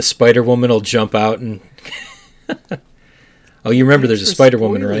 Nope. And then the Spider Woman will jump out and. Oh, you remember there's a Thanks for Spider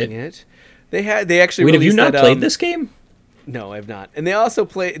Woman, spoiling right? it. They actually Wait, have you released not that, played this game? No, I've not. And they also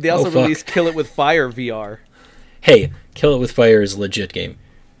fuck. released Kill It With Fire VR. Hey, Kill It With Fire is a legit game.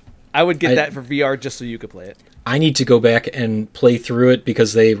 I would get that for VR just so you could play it. I need to go back and play through it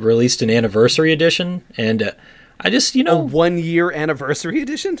because they released an anniversary edition, and I just, A 1-year anniversary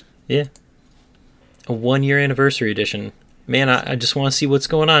edition? yeah, a 1-year anniversary edition. Man, I just want to see what's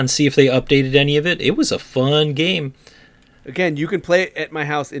going on, see if they updated any of it. It was a fun game. Again, you can play it at my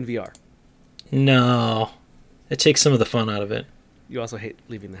house in VR. No, it takes some of the fun out of it. You also hate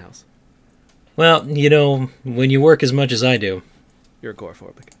leaving the house. Well, when you work as much as I do. You're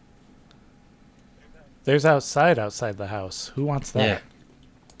agoraphobic. There's outside the house. Who wants that?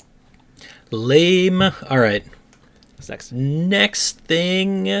 Yeah. Lame. All right. What's next? Next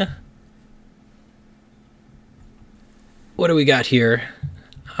thing. What do we got here?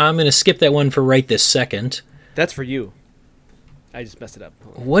 I'm going to skip that one for right this second. That's for you. I just messed it up.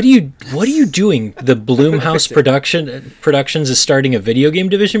 Hold on. What are you doing? The Bloomhouse Productions is starting a video game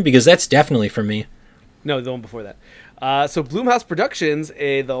division? Because that's definitely for me. No, the one before that. So Bloomhouse Productions,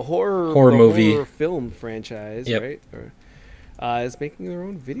 the Horror movie. horror film franchise, Yep. right? Is making their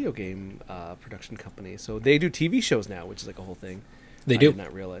own video game production company. So they do TV shows now, which is like a whole thing. They I do. did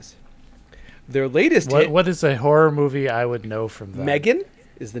not realize. Their latest hit, What is a horror movie I would know from that? Megan,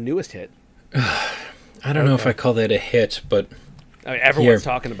 is the newest hit. I don't know if I call that a hit, but I mean, everyone's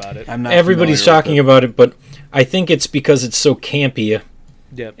Here. talking about it. I'm not everybody's familiar with talking it. about it, but I think it's because it's so campy.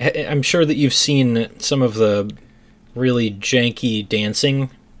 Yep. I'm sure that you've seen some of the really janky dancing.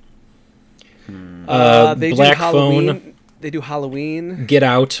 They Black do Halloween. Phone, They do Halloween. Get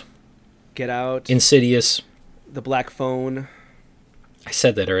Out, Get Out. Insidious. The Black Phone. I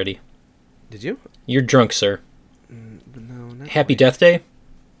said that already. Did you? You're drunk, sir. No, not Happy quite. Death Day,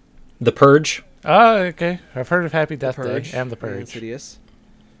 The Purge. Oh, okay. I've heard of Happy The Death Purge Day and The Purge. Insidious.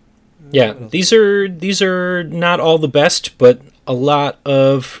 Yeah, what else? these are not all the best, but a lot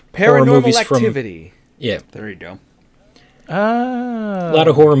of horror movies Paranormal Activity. from There you go. a lot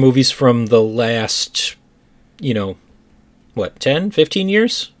of horror movies from the last 10, 15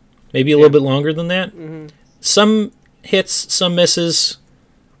 years, maybe a little bit longer than that. Mm-hmm. Some hits, some misses.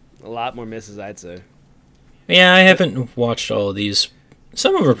 A lot more misses, I'd say. Yeah, I haven't watched all of these.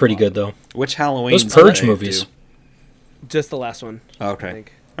 Some of them are pretty good though. Which Halloween? Those Purge movies. Just the last one. I Okay.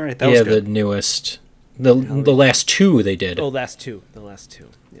 think. All right, that Yeah, was good. the newest. The last two they did. Oh, last two. The last two.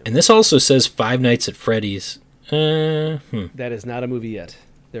 Yeah. And this also says Five Nights at Freddy's. That is not a movie yet.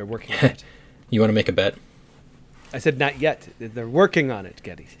 They're working on it. You want to make a bet? I said not yet. They're working on it,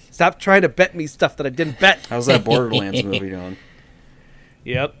 Getty. Stop trying to bet me stuff that I didn't bet. How's that Borderlands movie doing?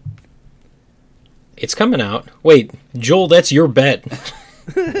 Yep. It's coming out. Wait, Joel, that's your bet.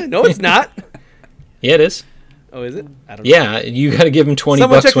 No, it's not. Yeah, it is. Oh, is it? I don't know. Yeah, you got to give him 20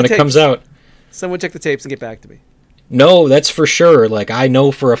 Someone bucks check when the it comes tapes. out. Someone check the tapes and get back to me. No, that's for sure. Like, I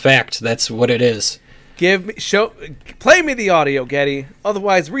know for a fact that's what it is. Play me the audio, Getty.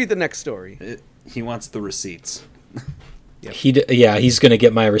 Otherwise, read the next story. He wants the receipts. He's gonna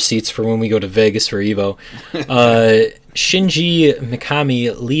get my receipts for when we go to Vegas for Evo. Shinji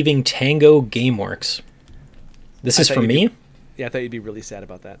Mikami leaving Tango Gameworks. This is for me? Yeah, I thought you'd be really sad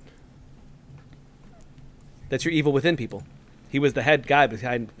about that. That's your Evil Within people. He was the head guy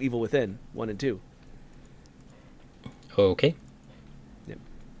behind Evil Within 1 and 2. Okay. Yep.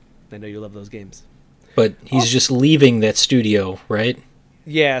 I know you love those games. But he's just leaving that studio, right?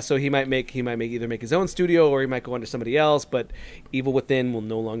 Yeah, so he might either make his own studio or he might go under somebody else, but Evil Within will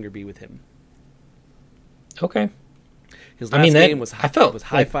no longer be with him. Okay. His last game was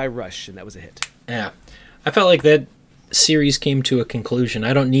Hi-Fi like, Rush, and that was a hit. Yeah. I felt like that series came to a conclusion.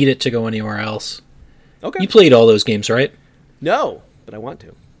 I don't need it to go anywhere else. Okay. You played all those games, right? No, but I want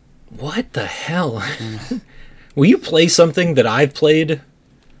to. What the hell? Will you play something that I've played?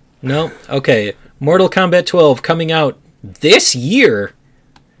 No? Okay. Mortal Kombat 12 coming out this year.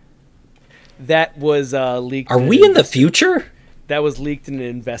 That was leaked. Are we in the future? That was leaked in an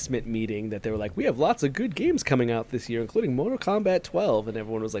investment meeting that they were like, we have lots of good games coming out this year, including Mortal Kombat 12. And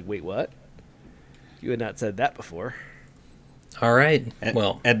everyone was like, wait, what? You had not said that before. All right.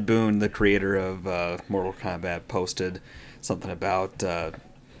 Ed Boon, the creator of Mortal Kombat, posted something about,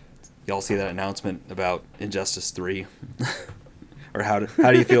 y'all see that announcement about Injustice 3? Or how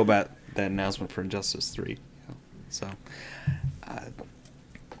do you feel about that announcement for Injustice 3? So,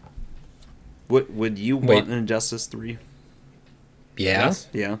 would you want an Injustice 3? Yeah. Yes.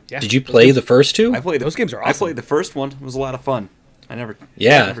 Yeah. Did you play the first two? Those games are awesome. I played the first one. It was a lot of fun. I never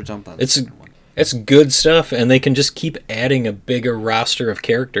jumped on the second one. It's good stuff, and they can just keep adding a bigger roster of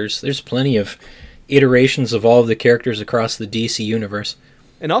characters. There's plenty of iterations of all of the characters across the DC universe.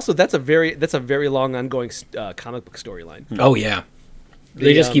 And also, that's a very long ongoing comic book storyline. Oh yeah,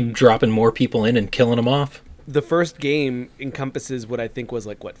 they just keep dropping more people in and killing them off. The first game encompasses what I think was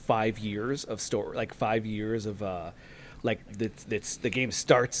 5 years of story, 5 years of the game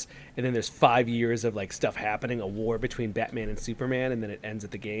starts, and then there's 5 years of stuff happening, a war between Batman and Superman, and then it ends at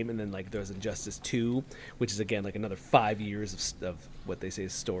the game, and then there's Injustice 2, which is again another 5 years of what they say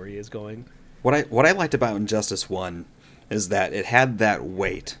story is going. What I liked about Injustice 1 is that it had that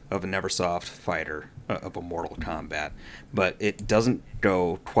weight of a Neversoft fighter, of a Mortal Kombat, but it doesn't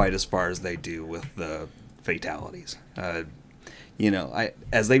go quite as far as they do with the fatalities.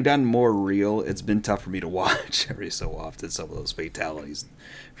 As they've done more real, it's been tough for me to watch every so often some of those fatalities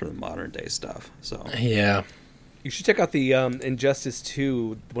for the modern day stuff. So yeah, you should check out the Injustice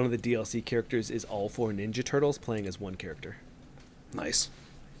 2. One of the DLC characters is all 4 Ninja Turtles playing as one character. Nice.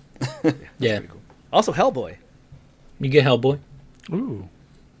 Yeah. Cool. Also, Hellboy. You get Hellboy. Ooh.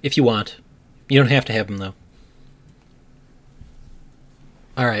 If you want. You don't have to have him though.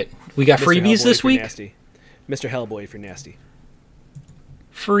 All right, we got Mr. freebies Hellboy this week. Nasty. Mr. Hellboy if you're nasty.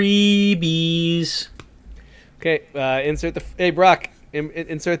 Freebies. Okay, Hey Brock,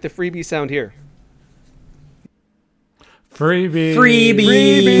 insert the freebie sound here. Freebies.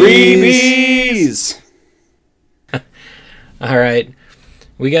 Freebies! All right.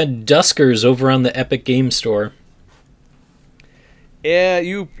 We got Duskers over on the Epic Game Store. Yeah,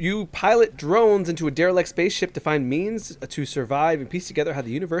 you pilot drones into a derelict spaceship to find means to survive and piece together how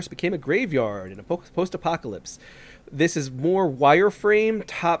the universe became a graveyard in a post-apocalypse. This is more wireframe,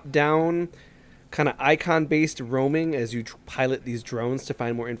 top-down, kind of icon-based roaming as you pilot these drones to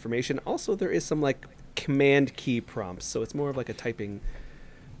find more information. Also, there is some command key prompts, so it's more of a typing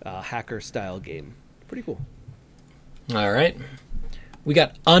hacker-style game. Pretty cool. All right. We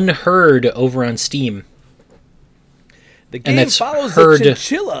got Unheard over on Steam. The game follows Herd. a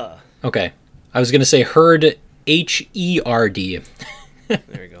chinchilla. Okay. I was going to say Herd, H-E-R-D. There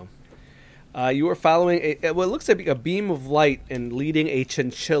you go. You are following what looks like a beam of light and leading a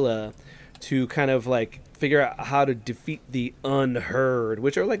chinchilla to kind of figure out how to defeat the Unheard,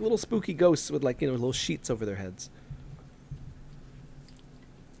 which are little spooky ghosts with little sheets over their heads.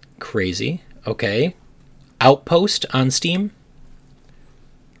 Crazy. Okay. Outpost on Steam.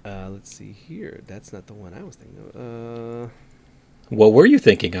 Let's see here. That's not the one I was thinking of. What were you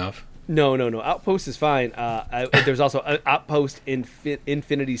thinking of? No. Outpost is fine. There's also Outpost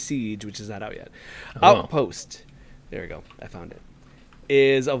Infinity Siege, which is not out yet. Oh. Outpost. There we go. I found it.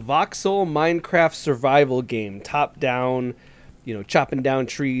 Is a voxel Minecraft survival game, top down. Chopping down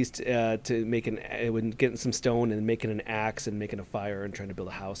trees to getting some stone and making an axe and making a fire and trying to build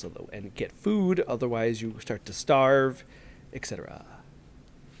a house and get food. Otherwise, you start to starve, etc.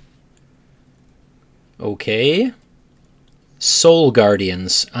 Okay. Soul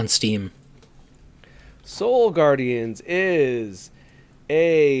Guardians on Steam. Soul Guardians is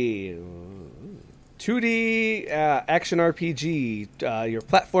a 2D action RPG. You're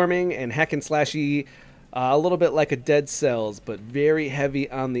platforming and hack and slashy, a little bit like a Dead Cells, but very heavy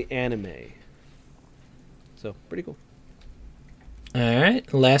on the anime. So, pretty cool. All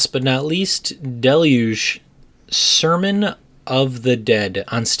right. Last but not least, Deluge, Sermon of the Dead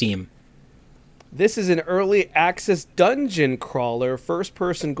on Steam. This is an early access dungeon crawler, first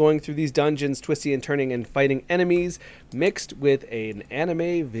person going through these dungeons, twisting and turning and fighting enemies, mixed with an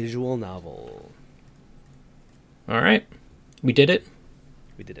anime visual novel. All right. We did it.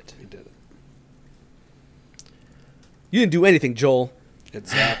 We did it. You didn't do anything, Joel.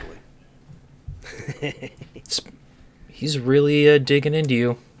 Exactly. He's really digging into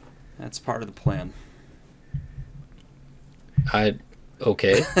you. That's part of the plan.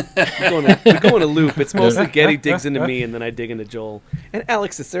 Okay. We go in a loop. It's mostly Getty digs into me, and then I dig into Joel. And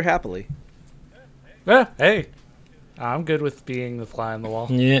Alex sits there happily. Hey, I'm good with being the fly on the wall.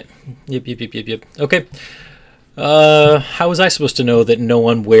 Yeah. Yep. Okay. How was I supposed to know that no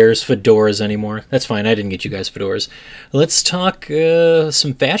one wears fedoras anymore? That's fine. I didn't get you guys fedoras. Let's talk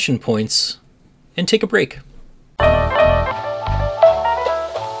some fashion points and take a break.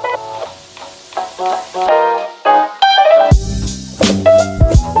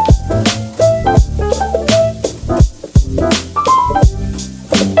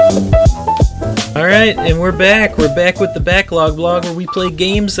 Alright, and we're back. We're back with the Backlog Blog, where we play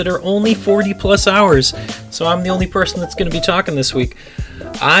games that are only 40 plus hours. So I'm the only person that's going to be talking this week.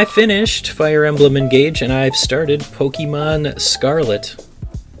 I finished Fire Emblem Engage, and I've started Pokemon Scarlet.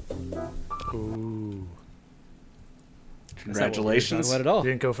 Ooh. Congratulations. Not at all.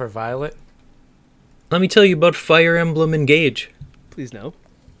 Didn't go for Violet? Let me tell you about Fire Emblem Engage. Please no.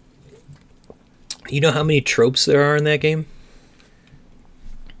 You know how many tropes there are in that game?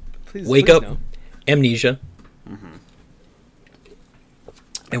 Please up. no. Amnesia. Mm-hmm.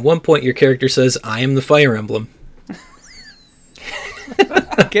 At one point, your character says, "I am the Fire Emblem."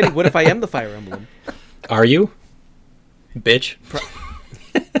 Getty, what if I am the Fire Emblem? Are you? Bitch.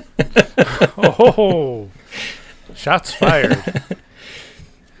 Oh, shots fired.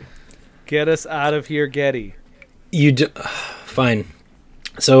 Get us out of here, Getty. Fine.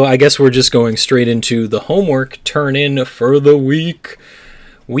 So I guess we're just going straight into the homework turn-in for the week.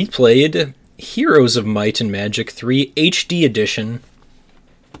 We played Heroes of Might and Magic 3 HD Edition.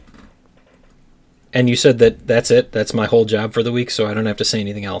 And you said that's it? That's my whole job for the week, so I don't have to say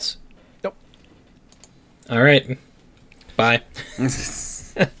anything else? Nope. All right. Bye.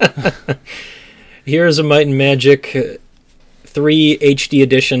 Heroes of Might and Magic 3 HD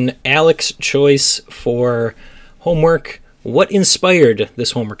Edition. Alex choice for homework. What inspired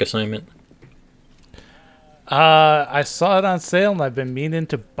this homework assignment? I saw it on sale and I've been meaning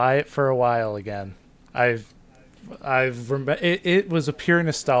to buy it for a while again. It was a pure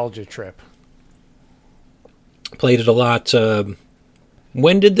nostalgia trip. Played it a lot.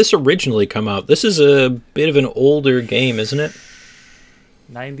 When did this originally come out? This is a bit of an older game, isn't it?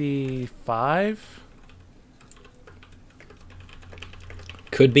 95?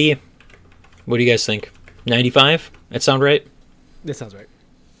 Could be. What do you guys think? 95? That sound right? That sounds right.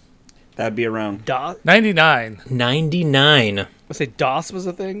 That'd be around. 99. 99. Let's say DOS was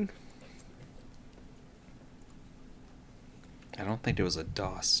a thing. I don't think it was a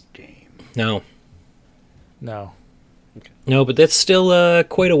DOS game. No. No. No, but that's still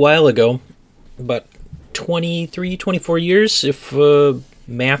quite a while ago. About 23, 24 years, if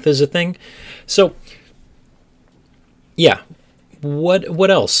math is a thing. So, yeah. What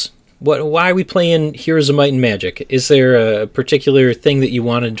else? Why are we playing Heroes of Might and Magic? Is there a particular thing that you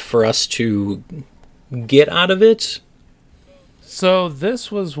wanted for us to get out of it? So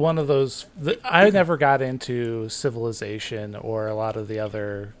this was one of those... I never got into Civilization or a lot of the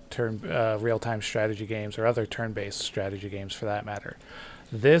other real-time strategy games or other turn-based strategy games for that matter.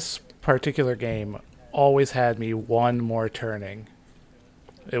 This particular game always had me one more turning.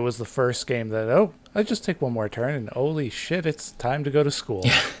 It was the first game that, I just take one more turn and holy shit, it's time to go to school.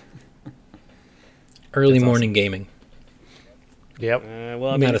 Early morning gaming. Yep.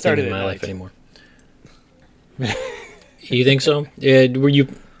 Well, I mean, Not a thing started in at my night. life anymore. You think so? Were you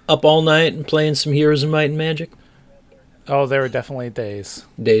up all night and playing some Heroes of Might and Magic? Oh, there were definitely days.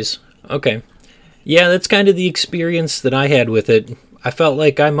 Days. Okay. Yeah, that's kind of the experience that I had with it. I felt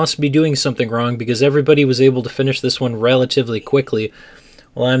like I must be doing something wrong because everybody was able to finish this one relatively quickly,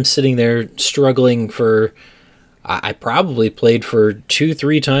 while I'm sitting there struggling for... I probably played for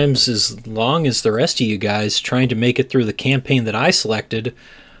 2-3 times as long as the rest of you guys, trying to make it through the campaign that I selected.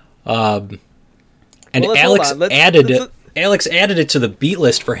 And Well, Alex hold on. added it to the beat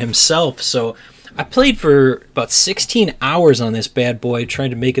list for himself, so I played for about 16 hours on this bad boy, trying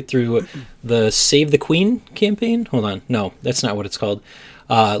to make it through the Save the Queen campaign. Hold on. No, that's not what it's called.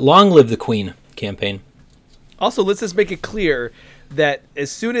 Long Live the Queen campaign. Also, let's just make it clear that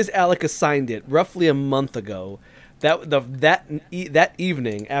as soon as Alec assigned it, roughly a month ago, that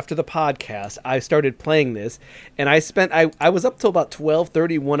evening after the podcast, I started playing this, and I was up till about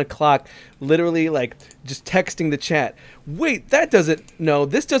 12:30, 1 o'clock, literally like just texting the chat. Wait,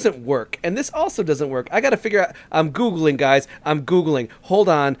 this doesn't work, and this also doesn't work. I got to figure out. I'm Googling, guys. I'm Googling. Hold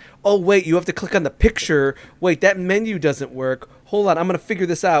on. Oh wait, you have to click on the picture. Wait, that menu doesn't work. Hold on, I'm gonna figure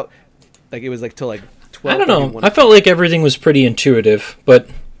this out. Like it was like till like 12. I don't know. I felt like everything was pretty intuitive, but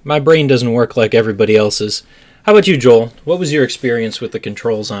my brain doesn't work like everybody else's. How about you, Joel? What was your experience with the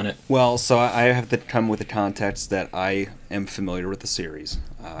controls on it? Well, so I have to come with the context that I am familiar with the series.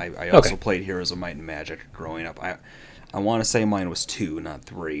 I also played Heroes of Might and Magic growing up. I want to say mine was 2, not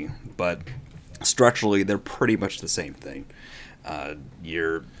 3, but structurally they're pretty much the same thing.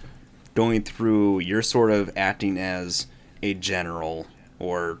 You're going through, you're sort of acting as a general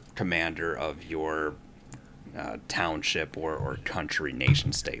or commander of your township or country,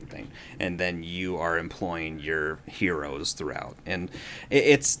 nation state thing, and then you are employing your heroes throughout, and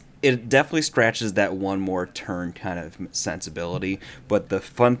it definitely scratches that one more turn kind of sensibility. But the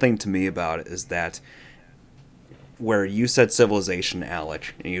fun thing to me about it is that where you said Civilization,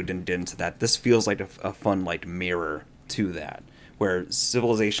 Alec, and you didn't get into that, this feels like a fun like mirror to that, where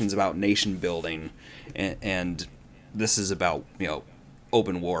Civilization's about nation building, and this is about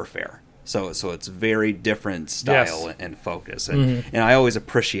open warfare. So it's very different style and focus, and I always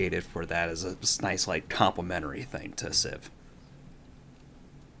appreciate it for that as a nice like complementary thing to Civ.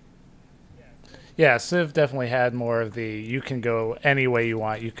 Yeah, Civ definitely had more of the you can go any way you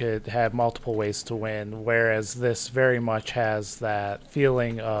want. You could have multiple ways to win, whereas this very much has that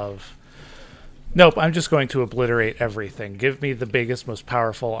feeling of, nope, I'm just going to obliterate everything. Give me the biggest, most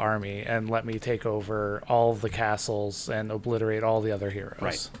powerful army, and let me take over all of the castles and obliterate all the other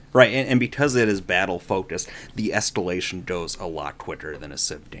heroes. Right, and because it is battle-focused, the escalation goes a lot quicker than a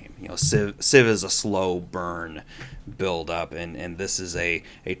Civ game. Civ is a slow burn build-up, and this is a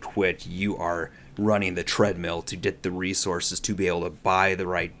quick, you are running the treadmill to get the resources to be able to buy the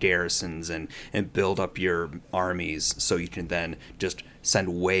right garrisons and build up your armies so you can then just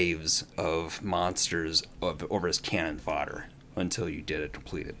send waves of monsters over as cannon fodder until you did it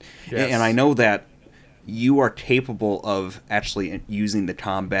completed. Yes. And I know that you are capable of actually using the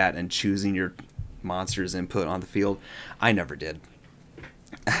combat and choosing your monsters input on the field. I never did.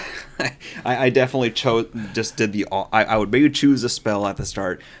 I definitely I would maybe choose a spell at the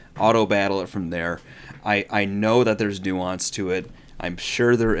start, auto battle it from there. I know that there's nuance to it. I'm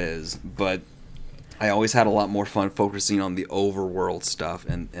sure there is, but I always had a lot more fun focusing on the overworld stuff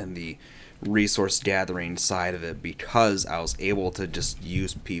and the resource gathering side of it, because I was able to just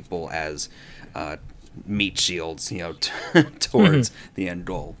use people as meat shields, towards the end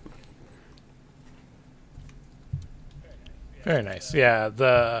goal. Very nice. Yeah,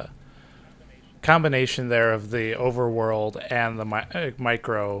 the combination there of the overworld and the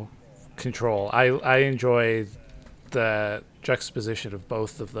micro control. I enjoy the juxtaposition of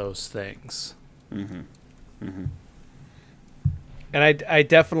both of those things. Mm-hmm. Mm-hmm. And I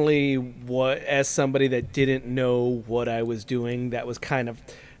definitely, as somebody that didn't know what I was doing, that was kind of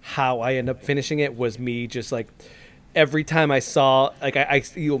how I ended up finishing it, was me just like every time I saw, like I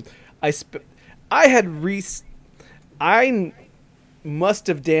must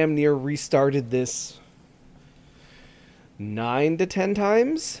have damn near restarted this 9 to 10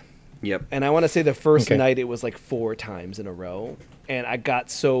 times. Yep. And I want to say the first night it was like 4 times in a row. And I got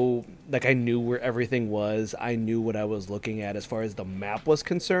so, like, I knew where everything was. I knew what I was looking at as far as the map was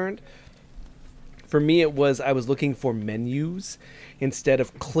concerned. For me, it was, I was looking for menus instead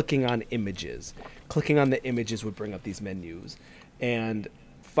of clicking on images. Clicking on the images would bring up these menus. And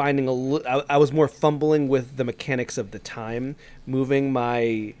finding I was more fumbling with the mechanics of the time. Moving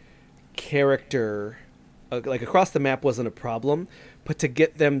my character, like, across the map wasn't a problem. But to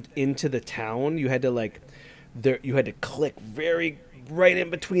get them into the town, you had to, you had to click right in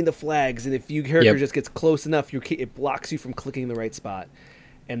between the flags, and if your character just gets close enough, it blocks you from clicking the right spot,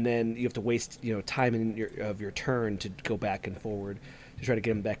 and then you have to waste time in your turn to go back and forward to try to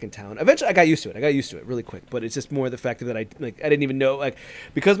get them back in town. Eventually, I got used to it really quick, but it's just more the fact that I didn't even know,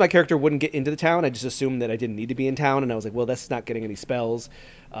 because my character wouldn't get into the town, I just assumed that I didn't need to be in town, and I was like, well, that's not getting any spells,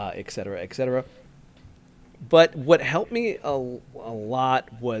 etc., etc. But what helped me a lot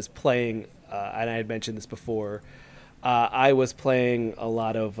was playing, and I had mentioned this before, I was playing a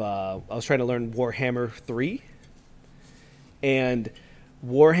lot of, I was trying to learn Warhammer 3, and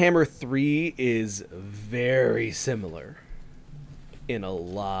Warhammer 3 is very similar in a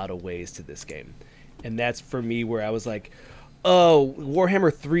lot of ways to this game. And that's for me where I was like, oh,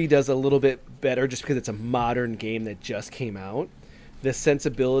 Warhammer 3 does a little bit better just because it's a modern game that just came out. The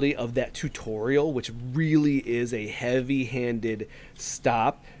sensibility of that tutorial, which really is a heavy-handed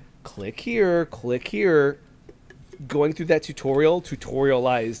stop, click here, going through that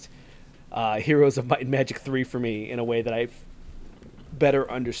tutorialized Heroes of Might and Magic 3 for me in a way that I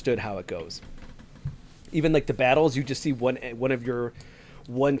better understood how it goes. Even like the battles, you just see one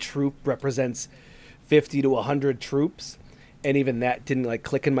troop represents 50 to 100 troops, and even that didn't like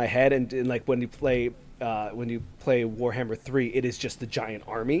click in my head. And like when you play Warhammer 3, it is just the giant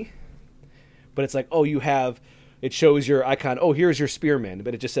army, but it's like, oh, it shows your icon, oh, here's your spearmen,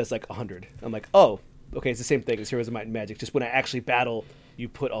 but it just says like 100. I'm like, oh, okay, it's the same thing as Heroes of Might and Magic, just when I actually battle, you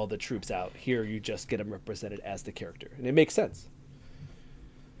put all the troops out. Here you just get them represented as the character, and it makes sense.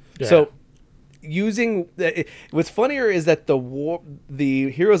 Yeah. So what's funnier is that the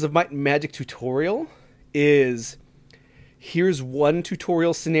Heroes of Might and Magic tutorial is, here's one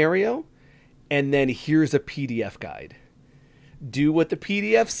tutorial scenario, and then here's a PDF guide. Do what the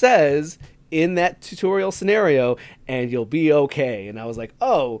PDF says in that tutorial scenario, and you'll be okay. And I was like,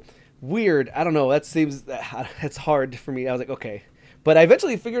 oh, weird. I don't know. That's hard for me. I was like, okay. But I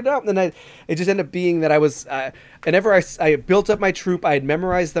eventually figured it out, and then it just ended up being that I was, whenever I built up my troop, I had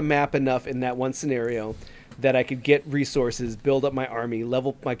memorized the map enough in that one scenario that I could get resources, build up my army,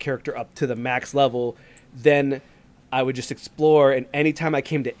 level my character up to the max level. Then I would just explore, and anytime I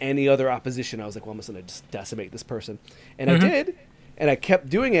came to any other opposition, I was like, well, I'm just going to just decimate this person. And I did, and I kept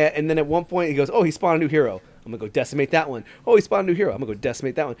doing it, and then at one point he goes, oh, he spawned a new hero. I'm going to go decimate that one. Oh, he spawned a new hero. I'm going to go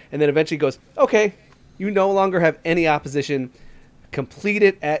decimate that one. And then eventually he goes, okay, you no longer have any opposition. Complete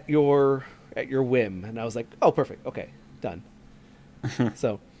it at your whim. And I was like, oh, perfect. Okay, done.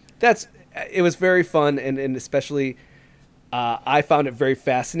 So it was very fun, and especially I found it very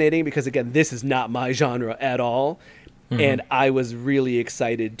fascinating because, again, this is not my genre at all. And I was really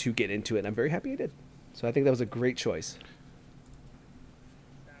excited to get into it, and I'm very happy I did. So I think that was a great choice.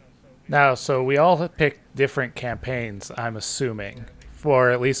 Now, so we all have picked different campaigns, I'm assuming, for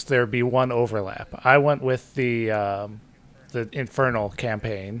at least there be one overlap. I went with the Infernal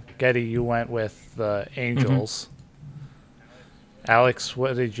campaign. Getty, you went with the Angels. Alex,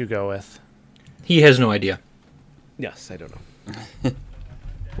 what did you go with? He has no idea. Yes, I don't know.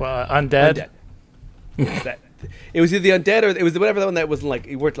 Well, Undead? It was either the Undead or it was whatever the one that wasn't like,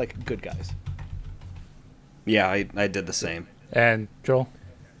 it worked like good guys. Yeah, I did the same. And Joel?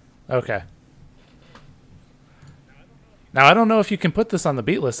 Okay. Now, I don't know if you can put this on the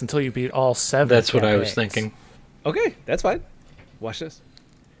beat list until you beat all 7 That's campaigns. what I was thinking. Okay, that's fine. Watch this.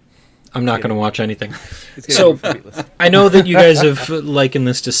 I'm not going to watch anything. So, I know that you guys have likened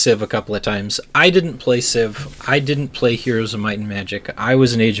this to Civ a couple of times. I didn't play Civ. I didn't play Heroes of Might and Magic. I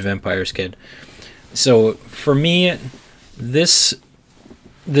was an Age of Empires kid. So, for me,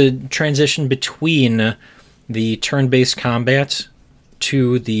 the transition between the turn-based combat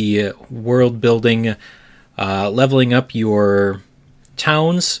to the world-building, leveling up your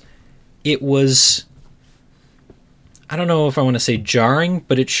towns, it was, I don't know if I want to say jarring,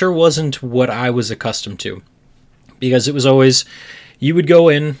 but it sure wasn't what I was accustomed to. Because it was always, you would go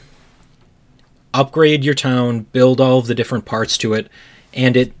in, upgrade your town, build all of the different parts to it,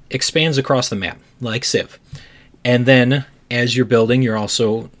 and it expands across the map, like Civ. And then, as you're building, you're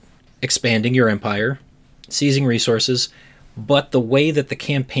also expanding your empire, seizing resources, but the way that the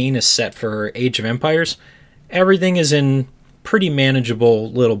campaign is set for Age of Empires, everything is in pretty manageable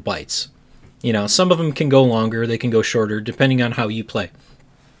little bites. You know, some of them can go longer, they can go shorter, depending on how you play.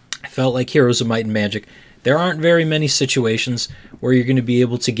 I felt like Heroes of Might and Magic, there aren't very many situations where you're going to be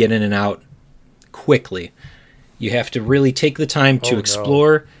able to get in and out quickly. You have to really take the time to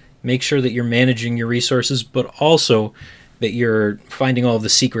explore, make sure that you're managing your resources, but also that you're finding all of the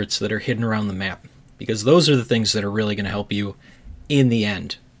secrets that are hidden around the map. Because those are the things that are really going to help you in the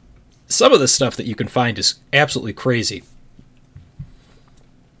end. Some of the stuff that you can find is absolutely crazy.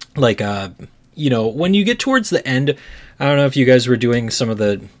 Like, when you get towards the end, I don't know if you guys were doing some of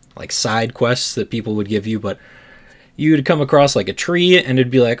the like side quests that people would give you, but you'd come across like a tree and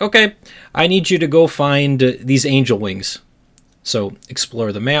it'd be like, okay, I need you to go find these angel wings. So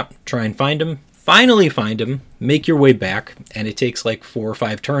explore the map, try and find them, finally find them, make your way back, and it takes like 4 or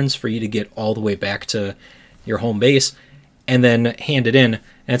 5 turns for you to get all the way back to your home base, and then hand it in,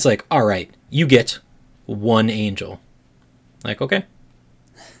 and it's like, all right, you get 1 angel. Like, okay.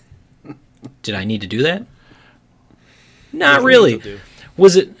 Did I need to do that? Not really.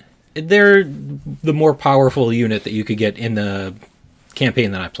 Was it... They're the more powerful unit that you could get in the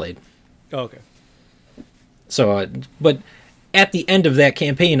campaign that I played. Oh, okay. So, but at the end of that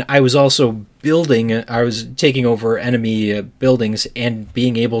campaign, I was also building. I was taking over enemy buildings and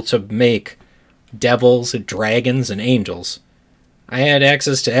being able to make devils, dragons, and angels. I had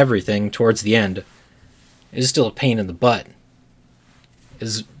access to everything towards the end. It was still a pain in the butt. It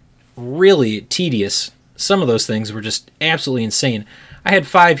was really tedious. Some of those things were just absolutely insane. I had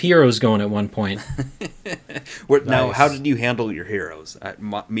 5 heroes going at one point. Now, how did you handle your heroes?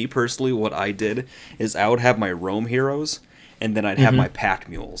 Me personally, what I did is I would have my roam heroes, and then I'd have my pack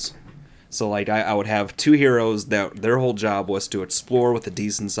mules. So, like, I would have 2 heroes that their whole job was to explore with a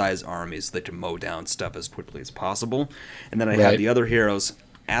decent-sized army so they could mow down stuff as quickly as possible. And then I'd have the other heroes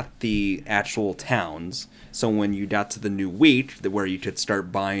at the actual towns. So when you got to the new wheat, where you could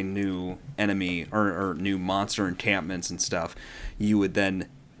start buying new enemy or new monster encampments and stuff, you would then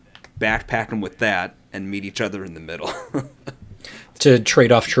backpack them with that and meet each other in the middle. To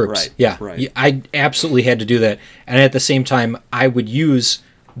trade off troops. Right, yeah. right. I absolutely had to do that. And at the same time, I would use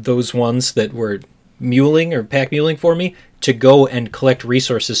those ones that were muling or pack muling for me to go and collect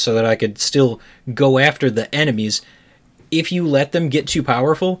resources so that I could still go after the enemies. If you let them get too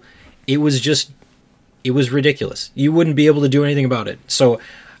powerful, it was ridiculous. You wouldn't be able to do anything about it. So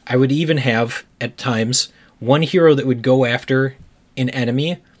I would even have, at times, one hero that would go after an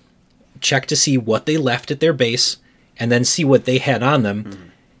enemy, check to see what they left at their base, and then see what they had on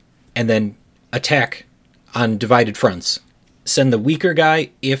them, and then attack on divided fronts. Send the weaker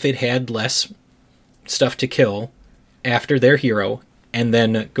guy, if it had less stuff to kill, after their hero, and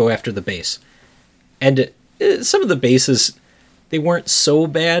then go after the base. And some of the bases, they weren't so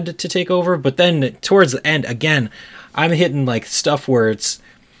bad to take over, but then towards the end, again, I'm hitting like stuff where it's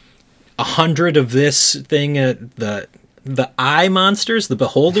 100 of this thing, the eye monsters, the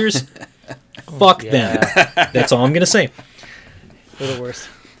beholders. Fuck them. That's all I'm gonna say. They're the worst.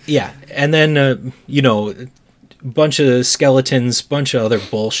 Yeah, and then bunch of skeletons, bunch of other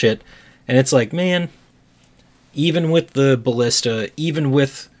bullshit, and it's like, man, even with the ballista, even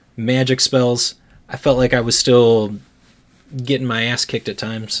with magic spells, I felt like I was still getting my ass kicked at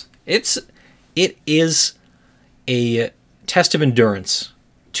times. It is a test of endurance,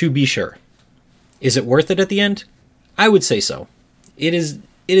 to be sure. Is it worth it at the end? I would say so. It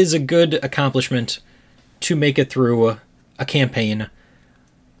is a good accomplishment to make it through a campaign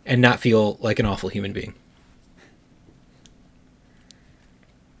and not feel like an awful human being.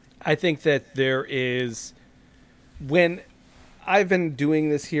 I think that there is, when I've been doing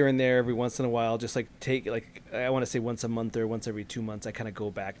this here and there every once in a while, just like I want to say once a month or once every 2 months, I kind of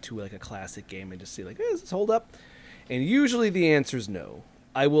go back to like a classic game and just see like, does this hold up? And usually the answer is no.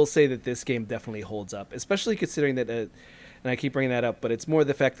 I will say that this game definitely holds up, especially considering that, and I keep bringing that up, but it's more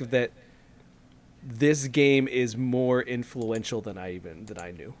the fact that this game is more influential than I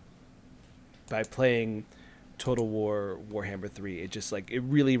knew. By playing Total War Warhammer 3, it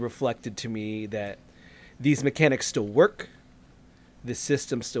really reflected to me that these mechanics still work. The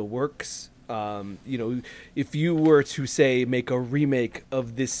system still works. If you were to say make a remake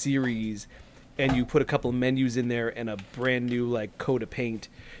of this series and you put a couple of menus in there and a brand new like coat of paint,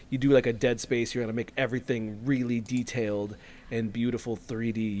 you do like a Dead Space, you're going to make everything really detailed and beautiful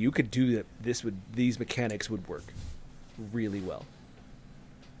 3D. You could do that. These mechanics would work really well.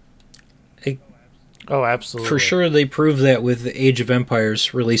 Oh, absolutely. For sure, they proved that with Age of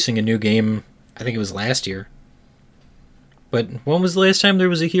Empires releasing a new game. I think it was last year. But when was the last time there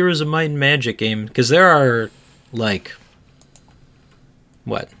was a Heroes of Might and Magic game? Because there are,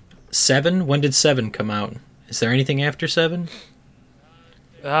 7? When did 7 come out? Is there anything after 7?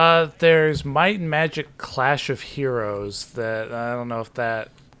 There's Might and Magic Clash of Heroes that I don't know if that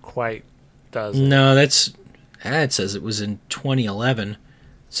quite does it. No, that says it was in 2011.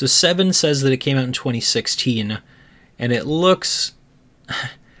 So 7 says that it came out in 2016, and it looks...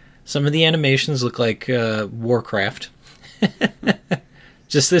 Some of the animations look like Warcraft.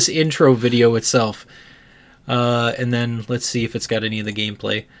 Just this intro video itself. And then let's see if it's got any of the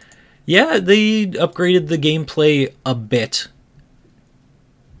gameplay. Yeah, they upgraded the gameplay a bit.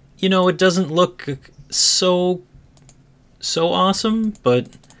 It doesn't look so awesome, but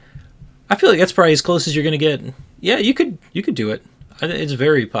I feel like that's probably as close as you're going to get. Yeah, you could do it. It's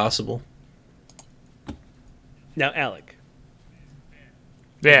very possible. Now, Alec.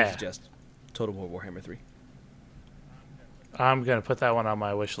 Yeah. Suggest Total War Warhammer 3. I'm going to put that one on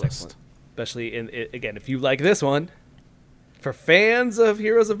my wish list. Excellent. Especially, again, if you like this one, for fans of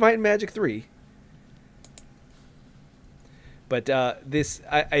Heroes of Might and Magic 3. But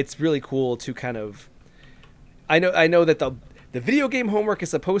it's really cool to kind of... I know that The video game homework is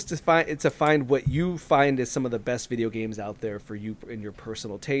supposed to find what you find is some of the best video games out there for you in your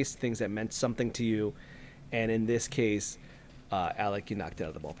personal taste, things that meant something to you. And in this case, Alec, you knocked it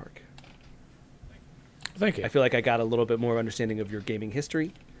out of the ballpark. Thank you. I feel like I got a little bit more understanding of your gaming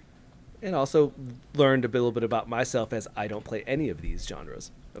history, and also learned a little bit about myself, as I don't play any of these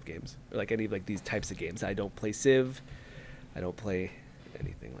genres of games, or like any of like these types of games. I don't play Civ. I don't play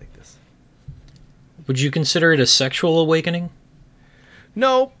anything like this. Would you consider it a sexual awakening?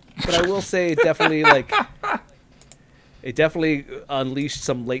 No, but I will say it definitely unleashed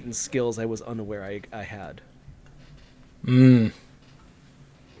some latent skills I was unaware I had. In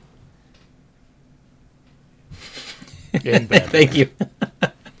bed. Thank you.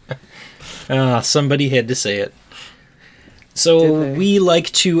 Somebody had to say it. So we like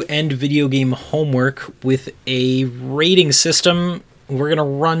to end video game homework with a rating system. We're going to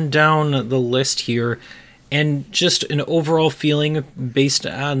run down the list here, and just an overall feeling based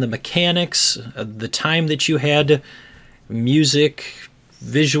on the mechanics, the time that you had, music,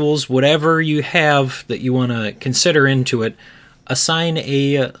 visuals, whatever you have that you want to consider into it. Assign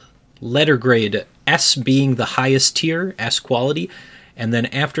a letter grade, S being the highest tier, S quality, and then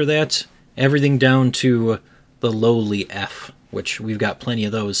after that, everything down to the lowly F, which we've got plenty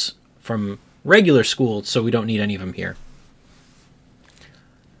of those from regular school, so we don't need any of them here.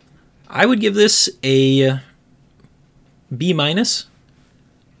 I would give this a B-. I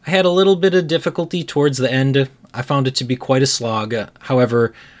had a little bit of difficulty towards the end. I found it to be quite a slog.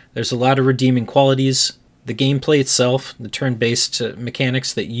 However, there's a lot of redeeming qualities. The gameplay itself, the turn-based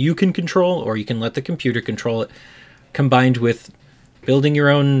mechanics that you can control, or you can let the computer control it, combined with building your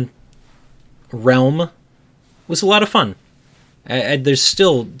own realm, was a lot of fun. There's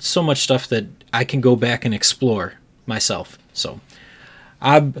still so much stuff that I can go back and explore myself. So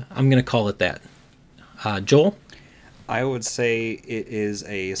I'm going to call it that. Joel? I would say it is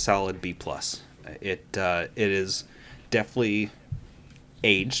a solid B+. It is definitely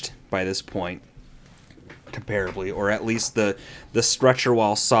aged by this point, comparably, or at least the stretcher,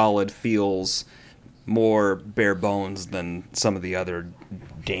 while solid, feels more bare bones than some of the other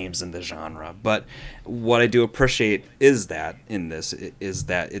games in the genre. But what I do appreciate is that in this is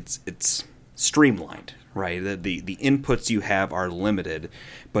that it's streamlined, right? The inputs you have are limited,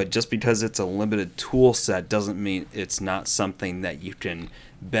 but just because it's a limited tool set doesn't mean it's not something that you can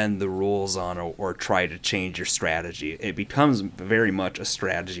bend the rules on or try to change your strategy. It becomes very much a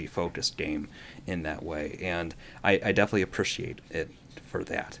strategy focused game in that way, and I definitely appreciate it for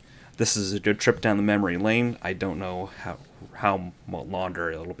that. This is a good trip down the memory lane. I don't know how much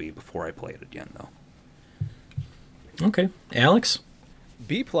longer it'll be before I play it again, though. Okay. Alex?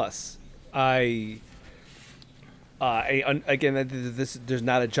 B+. Again, there's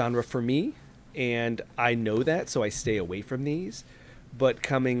not a genre for me, and I know that, so I stay away from these. But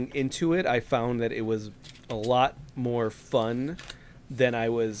coming into it, I found that it was a lot more fun than I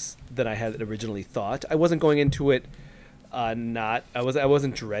had originally thought. I wasn't going into it I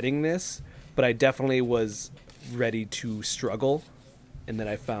wasn't dreading this, but I definitely was ready to struggle, and then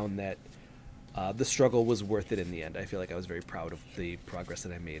I found that the struggle was worth it in the end. I feel like I was very proud of the progress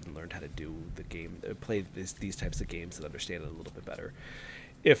that I made and learned how to do the game, play these types of games and understand it a little bit better,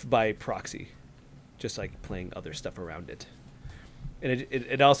 if by proxy, just like playing other stuff around it. And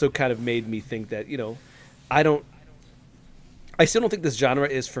it also kind of made me think that, I still don't think this genre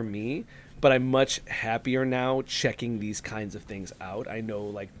is for me, but I'm much happier now checking these kinds of things out. I know,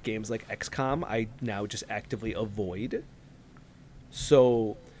 like, games like XCOM, I now just actively avoid.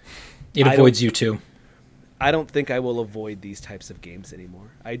 So It avoids you too. I don't think I will avoid these types of games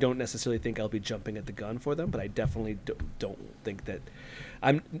anymore. I don't necessarily think I'll be jumping at the gun for them, but I definitely don't think that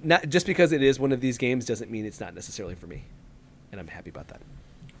I'm not, just because it is one of these games doesn't mean it's not necessarily for me. And I'm happy about that.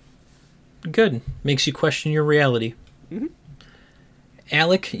 Good. Makes you question your reality. Mm-hmm.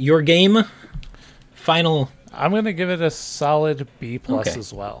 Alec, your game, final. I'm going to give it a solid B+ Okay.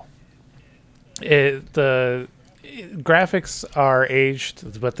 as well. The graphics are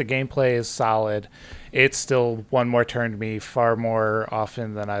aged, but the gameplay is solid. It's still one more turn to me far more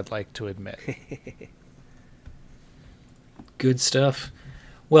often than I'd like to admit. Good stuff.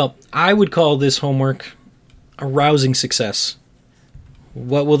 Well, I would call this homework a rousing success.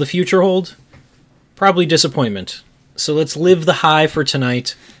 What will the future hold? Probably disappointment. So let's live the high for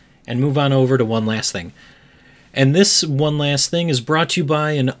tonight and move on over to one last thing. And this one last thing is brought to you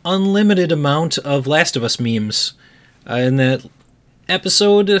by an unlimited amount of Last of Us memes. In that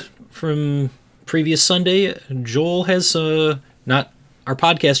episode from previous Sunday, Joel has, not our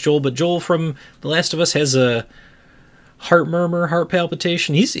podcast Joel, but Joel from The Last of Us has a heart murmur, heart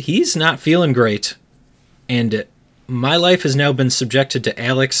palpitation. He's not feeling great. And my life has now been subjected to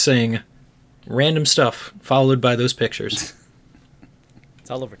Alex saying random stuff followed by those pictures.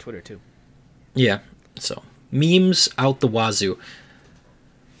 It's all over Twitter too. Yeah, so memes out the wazoo.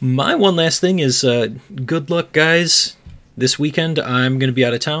 My one last thing is good luck, guys. This weekend I'm going to be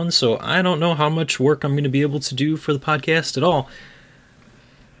out of town, so I don't know how much work I'm going to be able to do for the podcast at all.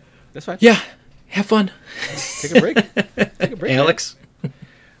 That's fine. Yeah, have fun. Take a break. Take a break, Alex.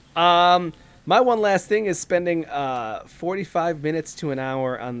 My one last thing is spending 45 minutes to an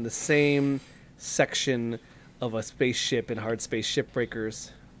hour on the same section of a spaceship in Hard Space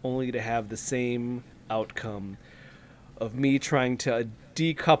Shipbreakers, only to have the same outcome of me trying to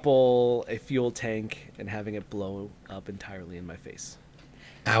decouple a fuel tank and having it blow up entirely in my face.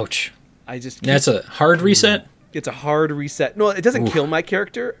 Ouch. That's a hard reset? It's a hard reset. No, it doesn't kill my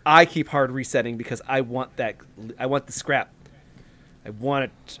character. I keep hard resetting because I want the scrap. I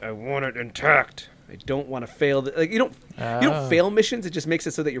want it intact. I don't want to fail. You don't fail missions. It just makes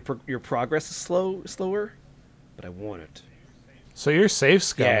it so that your progress is slower. But I want it. So you're safe,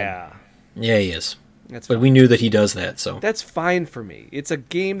 Scum. Yeah. Yeah, he is. That's but fine. we knew that he does that, so. That's fine for me. It's a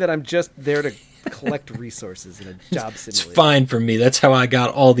game that I'm just there to collect resources in a job simulator. It's fine for me. That's how I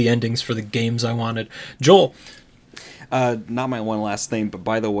got all the endings for the games I wanted. Joel. Not my one last thing, but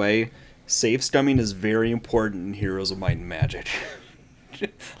by the way, save scumming is very important in Heroes of Might and Magic.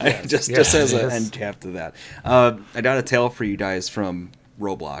 Just as an end cap to that. I got a tale for you guys from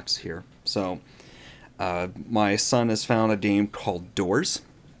Roblox here. So, my son has found a game called Doors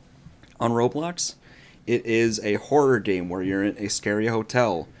on Roblox. It is a horror game where you're in a scary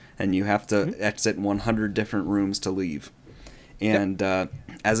hotel and you have to exit 100 different rooms to leave. And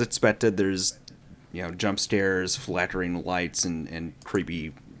as expected, there's jump scares, flattering lights, and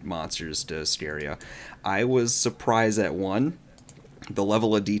creepy monsters to scare you. I was surprised at the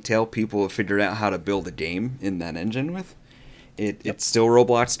level of detail people have figured out how to build a game in that engine with. It's still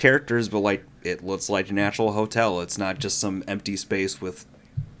Roblox characters, but it looks like a natural hotel. It's not just some empty space with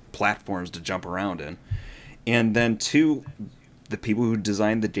platforms to jump around in. And then two, the people who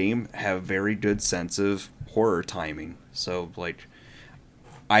designed the game have very good sense of horror timing. So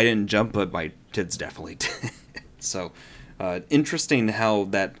I didn't jump, but my kids definitely did. So interesting how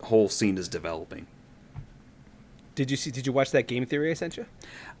that whole scene is developing. Did you watch that game theory I sent you?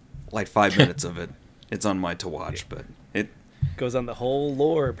 5 minutes of it. It's on my to watch, but it goes on the whole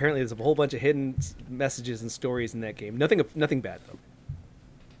lore. Apparently, there's a whole bunch of hidden messages and stories in that game. Nothing bad though.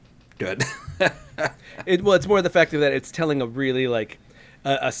 Good. It's more the fact that it's telling a really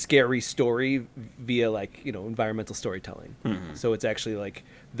a scary story via environmental storytelling. Mm-hmm. So it's actually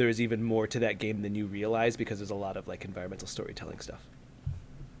there's even more to that game than you realize because there's a lot of environmental storytelling stuff.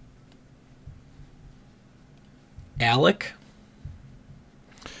 Alec?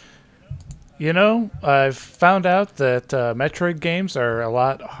 I've found out that Metroid games are a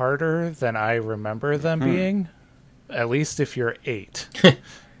lot harder than I remember them being, at least if you're 8.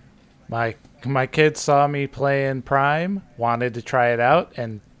 My kids saw me playing Prime, wanted to try it out,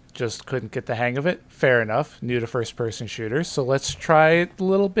 and just couldn't get the hang of it. Fair enough, new to first-person shooters, so let's try it a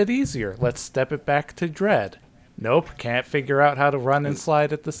little bit easier. Let's step it back to Dread. Nope, can't figure out how to run and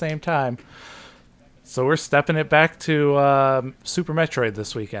slide at the same time. So we're stepping it back to Super Metroid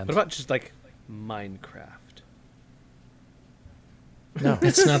this weekend. What about just Minecraft? No,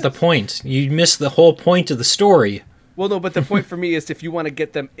 that's not the point. You missed the whole point of the story. Well, no, but the point for me is if you want to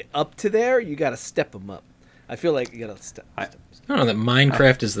get them up to there, you got to step them up. I feel like you got to step. I don't know that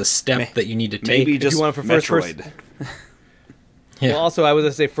Minecraft is the step that you need to take. Maybe just if you want it for first Metroid. person. Yeah. Well, also, I was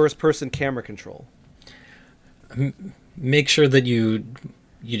going to say first-person camera control. Make sure that you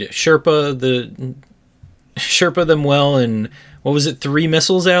Sherpa them well, and what was it? 3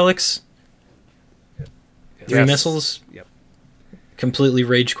 missiles, Alex? Yes. 3 missiles. Yep. Completely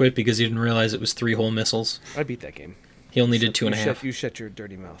rage quit because he didn't realize it was 3 whole missiles. I beat that game. He only did 2.5. You shut your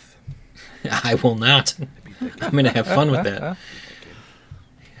dirty mouth. I will not. I'm going to have fun with that.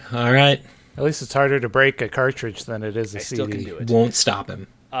 All right. At least it's harder to break a cartridge than it is a CD. Still can do it. Won't stop him.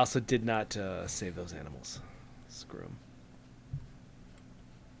 Also did not save those animals. Screw them.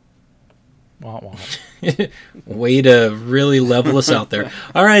 Way to really level us out there.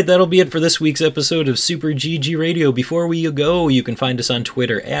 All right, that'll be it for this week's episode of Super GG Radio. Before we go, you can find us on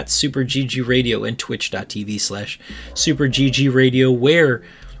Twitter at Super GG Radio and twitch.tv/Super GG Radio, where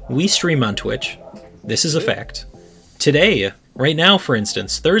we stream on Twitch. This is a fact. Today, right now, for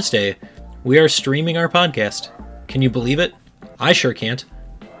instance, Thursday, we are streaming our podcast. Can you believe it? I sure can't.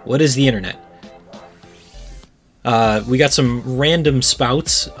 What is the internet? We got some random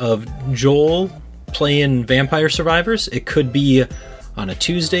spouts of Joel playing Vampire Survivors. It could be on a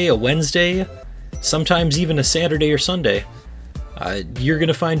Tuesday, a Wednesday, sometimes even a Saturday or Sunday. You're going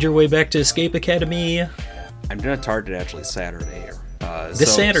to find your way back to Escape Academy. I'm going to target actually Saturday.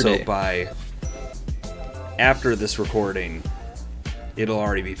 Saturday. So by after this recording, it'll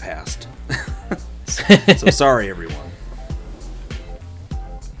already be past. So sorry, everyone.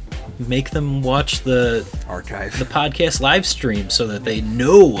 Make them watch the Archive. the podcast live stream so that they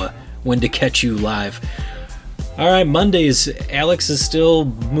know when to catch you live. All right, Mondays. Alex is still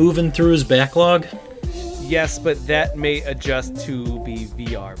moving through his backlog. Yes, but that may adjust to be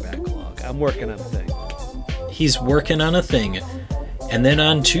VR backlog. I'm working on a thing. He's working on a thing. And then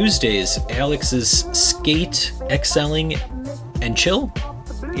on Tuesdays, Alex is skate, excelling, and chill.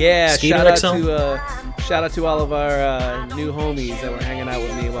 Yeah, Skater shout out to all of our new homies that were hanging out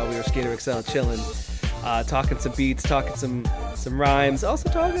with me while we were Skater Excel and chilling, talking some beats, talking some rhymes, also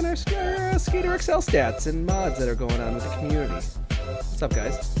talking our Skater Excel stats and mods that are going on with the community. What's up,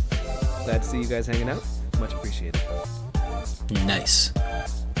 guys? Glad to see you guys hanging out. Much appreciated. Nice.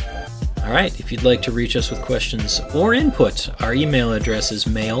 All right, if you'd like to reach us with questions or input, our email address is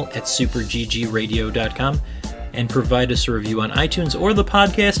mail@superggradio.com, and provide us a review on iTunes or the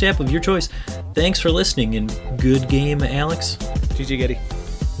podcast app of your choice. Thanks for listening, and good game, Alex. GG, Getty.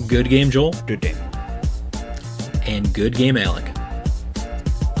 Good game, Joel. Good day. And good game, Alec.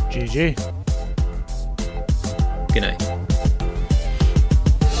 GG. Good night.